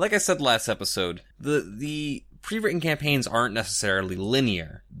 like I said last episode, the pre-written campaigns aren't necessarily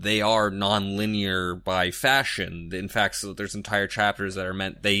linear. They are non-linear by fashion. In fact, so there's entire chapters that are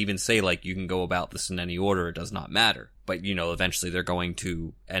meant, they even say, like, you can go about this in any order, it does not matter. But, eventually they're going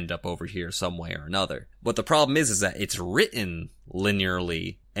to end up over here some way or another. But the problem is that it's written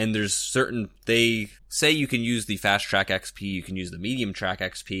linearly, and they say you can use the fast track XP, you can use the medium track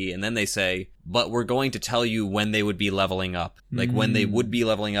XP, and then they say, but we're going to tell you when they would be leveling up. Like, when they would be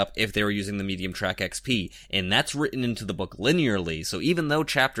leveling up if they were using the medium track XP. And that's written into the book linearly. So even though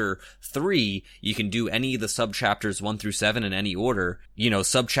chapter 3, you can do any of the sub-chapters 1 through 7 in any order,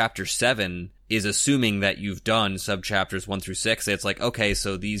 sub-chapter 7 is assuming that you've done sub-chapters 1 through 6. It's like, okay,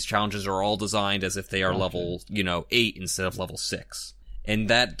 so these challenges are all designed as if they are level, 8 instead of level 6. And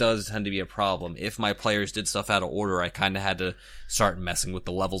that does tend to be a problem. If my players did stuff out of order, I kind of had to start messing with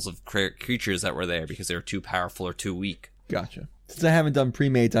the levels of creatures that were there because they were too powerful or too weak. Gotcha. Since I haven't done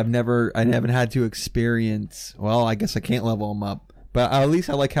pre-mates, I haven't had to experience, well, I guess I can't level them up. But at least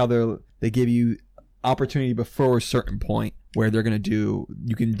I like how they give you opportunity before a certain point where they're going to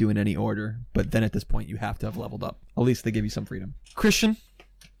you can do in any order. But then at this point, you have to have leveled up. At least they give you some freedom. Christian,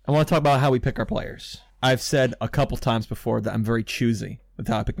 I want to talk about how we pick our players. I've said a couple times before that I'm very choosy with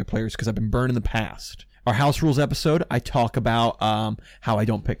how I pick my players because I've been burned in the past. Our House Rules episode, I talk about how I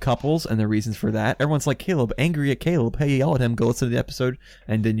don't pick couples and the reasons for that. Everyone's like, Caleb, angry at Caleb. Hey, yell at him. Go listen to the episode,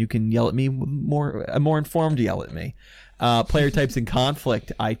 and then you can yell at me more informed yell at me. Player types in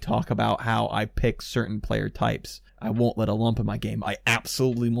conflict, I talk about how I pick certain player types. I won't let a lump in my game. I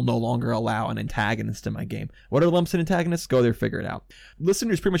absolutely will no longer allow an antagonist in my game. What are lumps and antagonists? Go there, figure it out.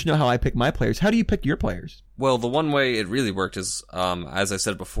 Listeners pretty much know how I pick my players. How do you pick your players? Well, the one way it really worked is, as I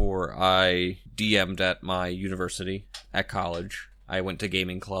said before, I DM'd at my university at college. I went to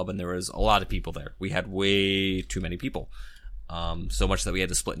gaming club and there was a lot of people there. We had way too many people. So much that we had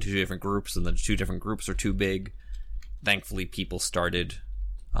to split into 2 different groups, and the 2 different groups are too big. Thankfully, people started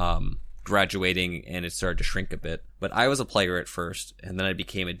graduating and it started to shrink a bit. But I was a player at first, and then I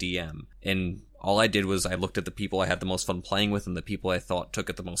became a DM. And all I did was I looked at the people I had the most fun playing with and the people I thought took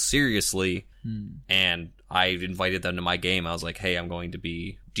it the most seriously, and I invited them to my game. I was like, hey, I'm going to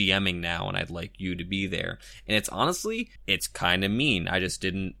be DMing now, and I'd like you to be there. And it's honestly, it's kind of mean. I just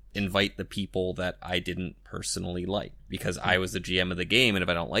didn't invite the people that I didn't personally like, because I was the GM of the game, and if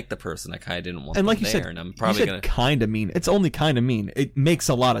I don't like the person, I kind of didn't want them you there. said, and I'm probably going to... kind of mean. It's only kind of mean. It makes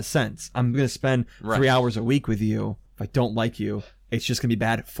a lot of sense. I'm going to spend 3 hours a week with you. If I don't like you, it's just going to be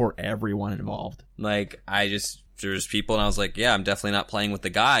bad for everyone involved. Like, there's people, and I was like, yeah, I'm definitely not playing with the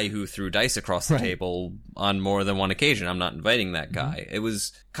guy who threw dice across the table on more than one occasion. I'm not inviting that guy. It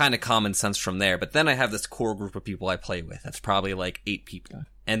was kind of common sense from there. But then I have this core group of people I play with. That's probably like 8 people.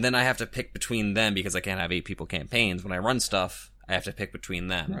 And then I have to pick between them, because I can't have 8 people campaigns. When I run stuff, I have to pick between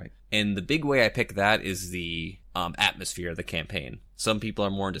them. Right. And the big way I pick that is the atmosphere of the campaign. Some people are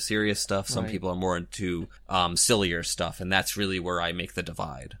more into serious stuff. Some people are more into sillier stuff. And that's really where I make the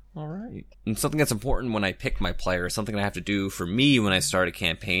divide. All right. And something that's important when I pick my players, something I have to do for me when I start a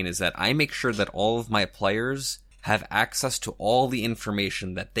campaign, is that I make sure that all of my players have access to all the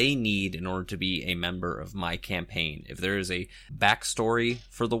information that they need in order to be a member of my campaign. If there is a backstory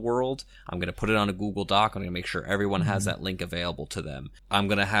for the world, I'm going to put it on a Google Doc. I'm going to make sure everyone has that link available to them. I'm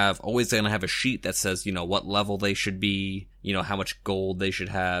going to always have a sheet that says, what level they should be, how much gold they should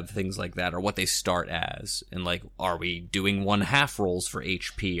have, things like that, or what they start as. And like, are we doing 1/2 rolls for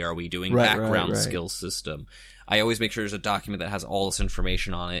HP? Are we doing background skill system? I always make sure there's a document that has all this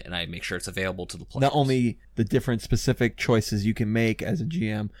information on it, and I make sure it's available to the players. Not only the different specific choices you can make as a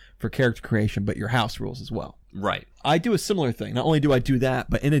GM for character creation, but your house rules as well. Right. I do a similar thing. Not only do I do that,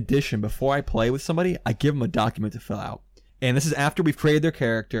 but in addition, before I play with somebody, I give them a document to fill out. And this is after we've created their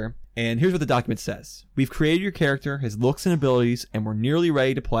character. And here's what the document says. We've created your character, his looks and abilities, and we're nearly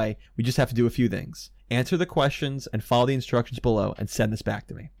ready to play. We just have to do a few things. Answer the questions and follow the instructions below and send this back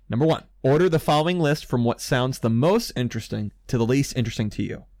to me. Number 1, order the following list from what sounds the most interesting to the least interesting to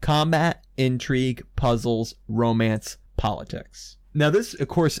you. Combat, intrigue, puzzles, romance, politics. Now this, of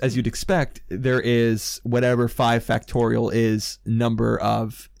course, as you'd expect, there is whatever 5 factorial is number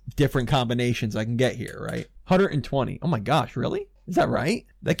of different combinations I can get here, right? 120. Oh my gosh, really? Is that right?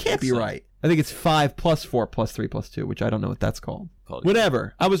 That can't be right. I think it's 5 plus 4 plus 3 plus 2, which I don't know what that's called.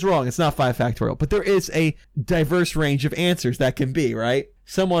 Whatever. I was wrong. It's not 5 factorial. But there is a diverse range of answers that can be, right?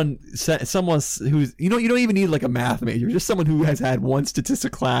 Someone who's, you don't even need like a math major. Just someone who has had one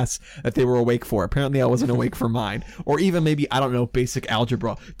statistics class that they were awake for. Apparently I wasn't awake for mine. Or even maybe, I don't know, basic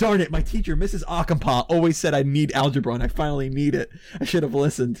algebra. Darn it, my teacher, Mrs. Akampa, always said I need algebra, and I finally need it. I should have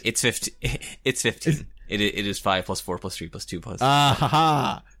listened. It's 15. It's 15. It is 5 plus 4 plus 3 plus 2 plus...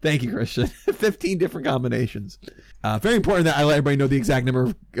 ha. Thank you, Christian. 15 different combinations. Very important that I let everybody know the exact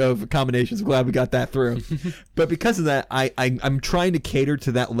number of combinations. I'm glad we got that through. But because of that, I'm trying to cater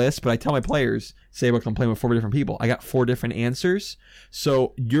to that list, but I tell my players, say look, I'm playing with 4 different people. I got 4 different answers.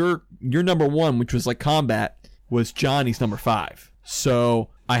 So your number 1, which was like combat, was Johnny's number 5. So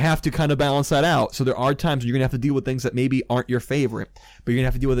I have to kind of balance that out. So there are times you're going to have to deal with things that maybe aren't your favorite, but you're going to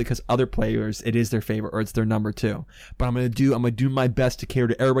have to deal with it because other players, it is their favorite or it's their number 2. But I'm going to do my best to cater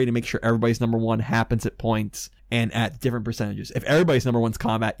to everybody to make sure everybody's number 1 happens at points and at different percentages. If everybody's number 1's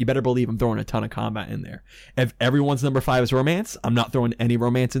combat, you better believe I'm throwing a ton of combat in there. If everyone's number 5 is romance, I'm not throwing any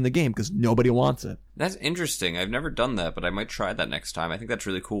romance in the game because nobody wants it. That's interesting. I've never done that, but I might try that next time. I think that's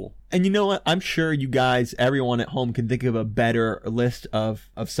really cool. And you know what? I'm sure you guys, everyone at home can think of a better list of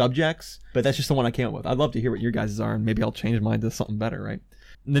subjects, but that's just the one I came up with. I'd love to hear what your guys' are, and maybe I'll change mine to something better, right?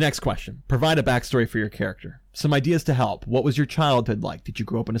 The next question. Provide a backstory for your character. Some ideas to help. What was your childhood like? Did you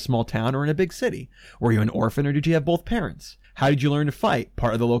grow up in a small town or in a big city? Were you an orphan or did you have both parents? How did you learn to fight?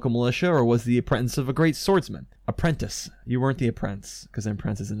 Part of the local militia or was the apprentice of a great swordsman? Apprentice. You weren't the apprentice because an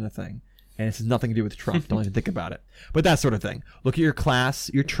apprentice isn't a thing. And this has nothing to do with Trump. Don't even think about it. But that sort of thing. Look at your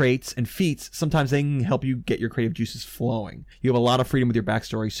class, your traits, and feats. Sometimes they can help you get your creative juices flowing. You have a lot of freedom with your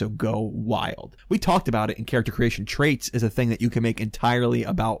backstory, so go wild. We talked about it in character creation. Traits is a thing that you can make entirely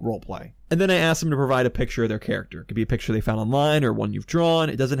about roleplay. And then I asked them to provide a picture of their character. It could be a picture they found online or one you've drawn.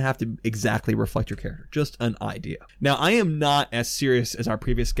 It doesn't have to exactly reflect your character, just an idea. Now, I am not as serious as our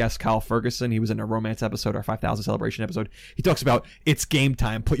previous guest, Kyle Ferguson. He was in a romance episode, our 5000 celebration episode. He talks about it's game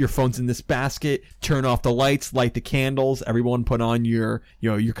time. Put your phones in this basket, turn off the lights, light the candles. Everyone put on your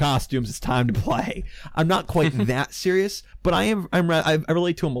costumes. It's time to play. I'm not quite that serious, but I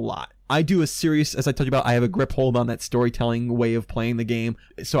relate to him a lot. I do a serious, as I told you about, I have a grip hold on that storytelling way of playing the game.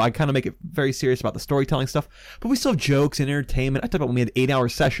 So I kind of make it very serious about the storytelling stuff. But we still have jokes and entertainment. I talked about when we had 8-hour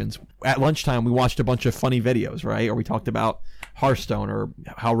sessions. At lunchtime, we watched a bunch of funny videos, right? Or we talked about Hearthstone or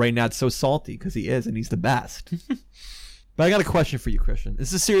how Reynad's so salty because he is and he's the best. But I got a question for you, Christian. This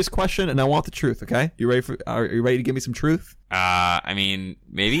is a serious question, and I want the truth. Okay, are you ready to give me some truth? I mean,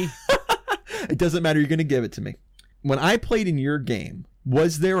 maybe. It doesn't matter. You're going to give it to me. When I played in your game,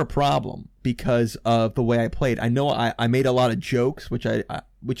 was there a problem because of the way I played? I know I made a lot of jokes, which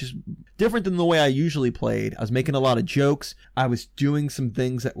is different than the way I usually played. I was making a lot of jokes. I was doing some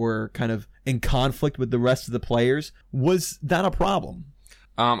things that were kind of in conflict with the rest of the players. Was that a problem?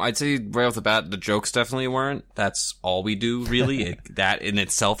 I'd say right off the bat, the jokes definitely weren't. That's all we do, really. That in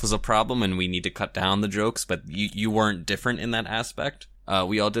itself is a problem, and we need to cut down the jokes, but you weren't different in that aspect.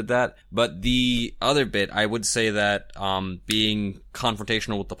 We all did that. But the other bit, I would say that being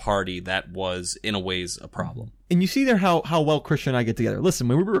confrontational with the party, that was, in a ways, a problem. And you see there how well Christian and I get together. Listen,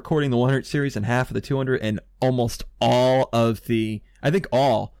 when we were recording the 100 series and half of the 200 and almost all of the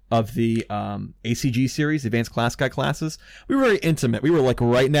ACG series, Advanced Class Guy classes, we were very intimate. We were like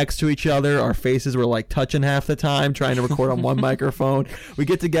right next to each other. Our faces were like touching half the time, trying to record on one microphone. We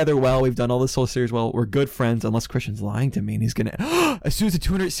get together well. We've done all this whole series well. We're good friends, unless Christian's lying to me and he's going to, as soon as the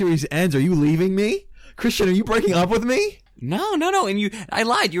 200 series ends, are you leaving me? Christian, are you breaking up with me? No. And I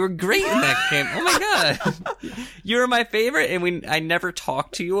lied. You were great in that game. Oh my God. You were my favorite, and I never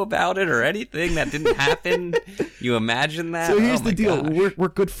talked to you about it or anything. That didn't happen. You imagine that? So here's the deal. We're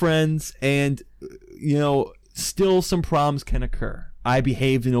good friends, and, still some problems can occur. I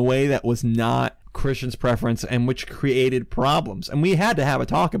behaved in a way that was not Christian's preference and which created problems. And we had to have a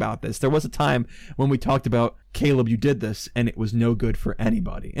talk about this. There was a time when we talked about, Caleb, you did this, and it was no good for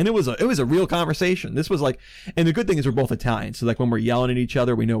anybody. And it was a real conversation. This was like, and the good thing is we're both Italian. So like when we're yelling at each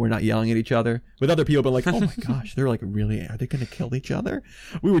other, we know we're not yelling at each other. With other people, but like, oh my gosh, they're like, really, are they going to kill each other?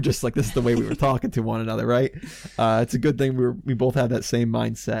 We were just like, this is the way we were talking to one another, right? It's a good thing we both have that same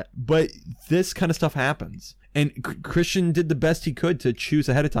mindset. But this kind of stuff happens. And Christian did the best he could to choose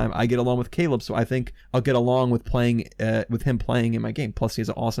ahead of time. I get along with Caleb, so I think I'll get along with with him playing in my game. Plus, he has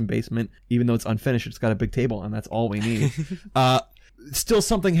an awesome basement. Even though it's unfinished, it's got a big table, and that's all we need. Still,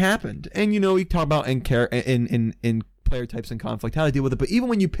 something happened, and you talk about in player types and conflict, how to deal with it. But even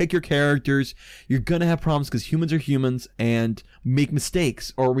when you pick your characters, you're gonna have problems because humans are humans and make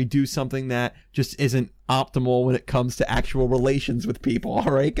mistakes, or we do something that just isn't optimal when it comes to actual relations with people.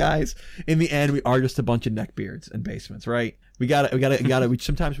 All right, guys. In the end, we are just a bunch of neckbeards and basements, right? We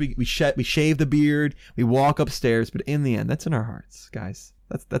sometimes we shave the beard, we walk upstairs, but in the end, that's in our hearts, guys.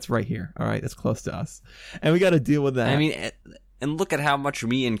 That's right here. All right, that's close to us, and we got to deal with that. I mean, and look at how much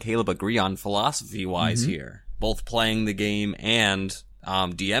me and Caleb agree on philosophy-wise here. Both playing the game and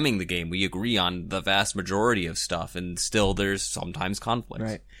DMing the game, we agree on the vast majority of stuff, and still there's sometimes conflict.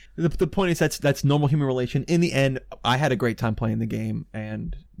 Right. The point is that's normal human relation. In the end, I had a great time playing the game,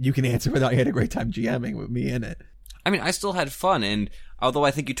 and you can answer whether I had a great time GMing with me in it. I mean, I still had fun, and although I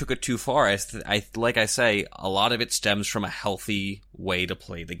think you took it too far, like I say, a lot of it stems from a healthy way to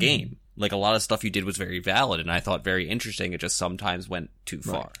play the game. Like, a lot of stuff you did was very valid, and I thought very interesting. It just sometimes went too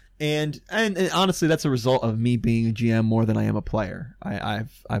far. Right. And honestly, that's a result of me being a GM more than I am a player.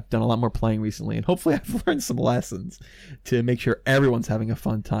 I've done a lot more playing recently, and hopefully I've learned some lessons to make sure everyone's having a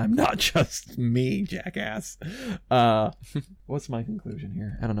fun time, not just me, jackass. What's my conclusion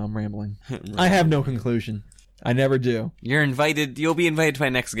here? I don't know. I'm rambling. I have no conclusion. I never do. You're invited. You'll be invited to my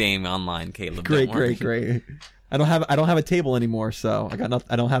next game online, Caleb. Great. I don't have a table anymore, so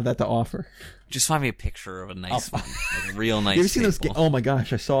I don't have that to offer. Just find me a picture of a nice one, like a real nice. You ever seen those? Oh my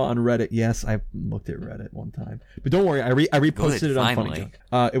gosh, I saw on Reddit. Yes, I looked at Reddit one time, but don't worry, I reposted it on Funny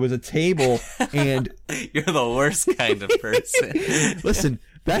Junk. It was a table, and you're the worst kind of person. Listen.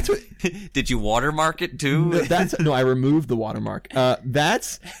 That's what. Did you watermark it too? No, I removed the watermark.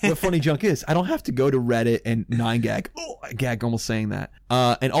 That's what Funny Junk is. I don't have to go to Reddit and 9gag. Oh, I gag almost saying that.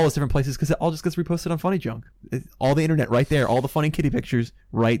 And all those different places because it all just gets reposted on Funny Junk. All the internet right there. All the funny kitty pictures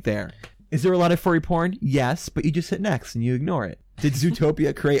right there. Is there a lot of furry porn? Yes, but you just hit next and you ignore it. Did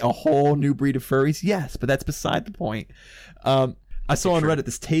Zootopia create a whole new breed of furries? Yes, but that's beside the point. I saw on Reddit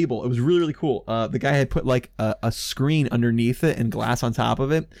this table. It was really, really cool. The guy had put like a screen underneath it and glass on top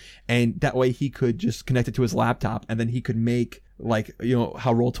of it. And that way he could just connect it to his laptop. And then he could make like,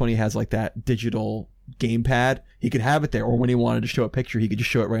 how Roll20 has like that digital gamepad. He could have it there. Or when he wanted to show a picture, he could just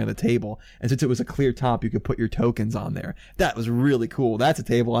show it right on the table. And since it was a clear top, you could put your tokens on there. That was really cool. That's a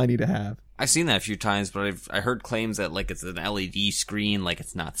table I need to have. I've seen that a few times, but I heard claims that like it's an LED screen, like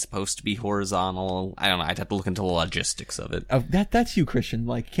it's not supposed to be horizontal. I don't know. I'd have to look into the logistics of it. That's you, Christian.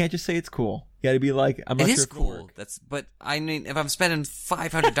 Like, you can't just say it's cool. You got to be like, I'm not sure. It is cool. But I mean, if I'm spending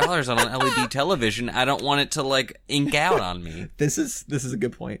 $500 on an LED television, I don't want it to like ink out on me. This is a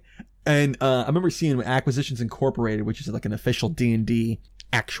good point. And I remember seeing Acquisitions Incorporated, which is like an official D&D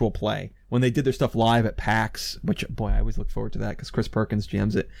actual play, when they did their stuff live at PAX, which, boy, I always look forward to that because Chris Perkins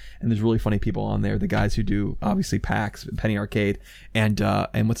jams it, and there's really funny people on there. The guys who do, obviously, PAX, Penny Arcade, and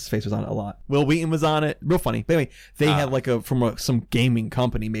what's his face was on it a lot. Will Wheaton was on it. Real funny. But anyway, they had like some gaming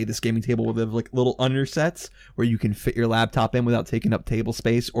company made this gaming table with like little undersets where you can fit your laptop in without taking up table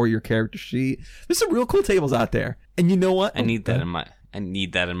space or your character sheet. There's some real cool tables out there. And you know what? I need that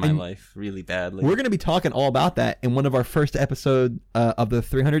in my life really badly. We're going to be talking all about that in one of our first episode of the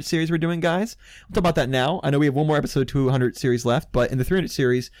 300 series we're doing, guys. We'll talk about that now. I know we have one more episode 200 series left, but in the 300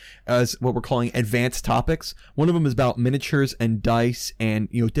 series is what we're calling advanced topics. One of them is about miniatures and dice and,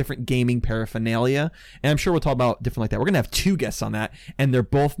 you know, different gaming paraphernalia. And I'm sure we'll talk about different like that. We're going to have 2 guests on that, and they're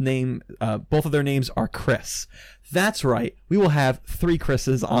both of their names are Chris. That's right. We will have 3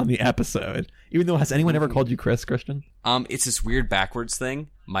 Chris's on the episode. Even though, has anyone ever called you Chris, Christian? It's this weird backwards thing.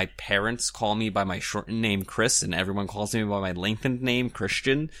 My parents call me by my shortened name, Chris, and everyone calls me by my lengthened name,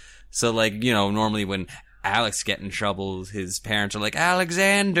 Christian. So, like, you know, normally when Alex gets in trouble, his parents are like,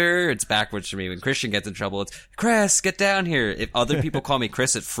 Alexander. It's backwards for me. When Christian gets in trouble, it's, Chris, get down here. If other people call me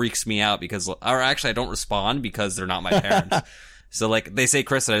Chris, it freaks me out because, or actually I don't respond because they're not my parents. So, like, they say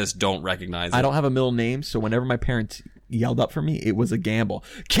Chris and I just don't recognize it. I don't have a middle name, so whenever my parents yelled up for me, it was a gamble.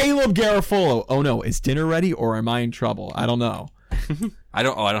 Caleb Garofolo. Oh, no. Is dinner ready or am I in trouble? I don't know. I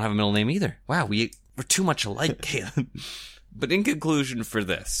don't have a middle name either. Wow, we're too much alike, Caleb. But in conclusion for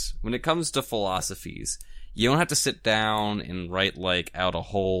this, when it comes to philosophies, you don't have to sit down and write, like, out a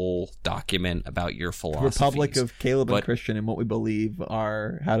whole document about your philosophies. Republic of Caleb and Christian and what we believe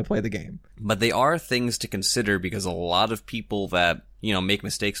are how to play the game. But they are things to consider because a lot of people that, you know, make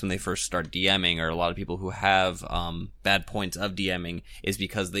mistakes when they first start DMing, or a lot of people who have bad points of DMing, is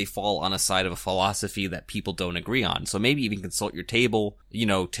because they fall on a side of a philosophy that people don't agree on. So maybe even consult your table, you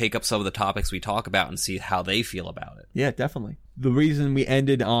know, take up some of the topics we talk about and see how they feel about it. Yeah, definitely. The reason we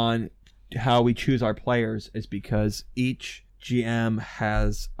ended on how we choose our players is because each GM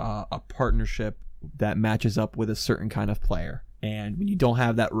has a partnership that matches up with a certain kind of player. And when you don't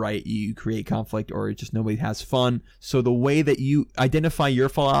have that right, you create conflict or just nobody has fun. So the way that you identify your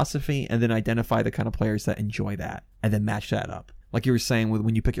philosophy and then identify the kind of players that enjoy that and then match that up. Like you were saying,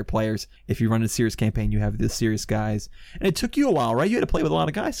 when you pick your players, if you run a serious campaign, you have the serious guys. And it took you a while, right? You had to play with a lot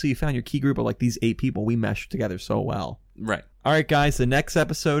of guys. So you found your key group of like these 8 people. We meshed together so well. Right. All right, guys, the next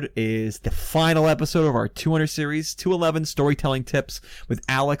episode is the final episode of our 200 series, 211 Storytelling Tips with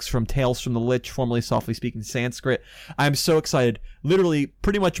Alex from Tales from the Lich, formerly Softly Speaking Sanskrit. I'm so excited. Literally,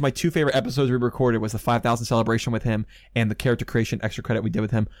 pretty much my 2 favorite episodes we recorded was the 5,000 celebration with him and the character creation extra credit we did with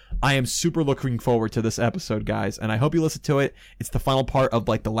him. I am super looking forward to this episode, guys, and I hope you listen to it. It's the final part of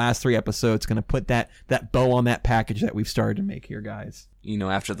like the last 3 episodes. Going to put that bow on that package that we've started to make here, guys. You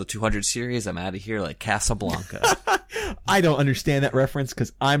know, after the 200 series, I'm out of here like Casablanca. I don't understand that reference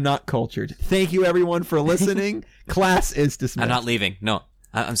because I'm not cultured. Thank you, everyone, for listening. Class is dismissed. I'm not leaving. No,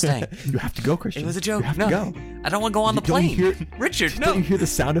 I'm staying. You have to go, Christian. It was a joke. You have no, to go. I don't want to go on the Don't you plane. hear- Richard, no. Don't you hear the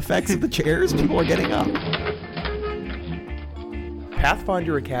sound effects of the chairs? People are getting up.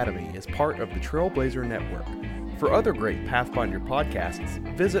 Pathfinder Academy is part of the Trailblazer Network. For other great Pathfinder podcasts,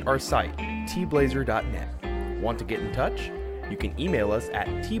 visit our site, tblazer.net. Want to get in touch? You can email us at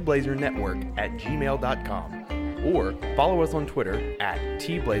tblazernetwork@gmail.com or follow us on Twitter at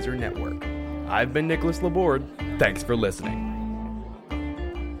tblazernetwork. I've been Nicholas Laborde. Thanks for listening.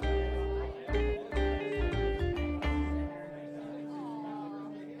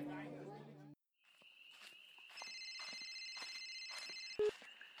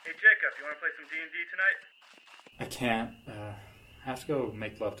 Hey Jacob, you want to play some D&D tonight? I can't. I have to go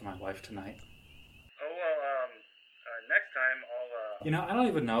make love to my wife tonight. Oh, well, next time I'll, You know, I don't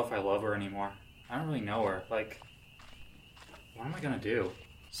even know if I love her anymore. I don't really know her. Like, what am I gonna do?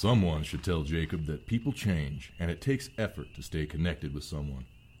 Someone should tell Jacob that people change, and it takes effort to stay connected with someone.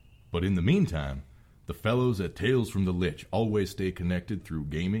 But in the meantime, the fellows at Tales from the Lich always stay connected through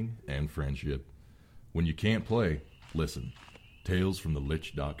gaming and friendship. When you can't play, listen.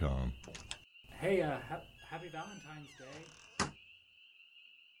 TalesFromTheLich.com. Hey, happy Valentine's Day.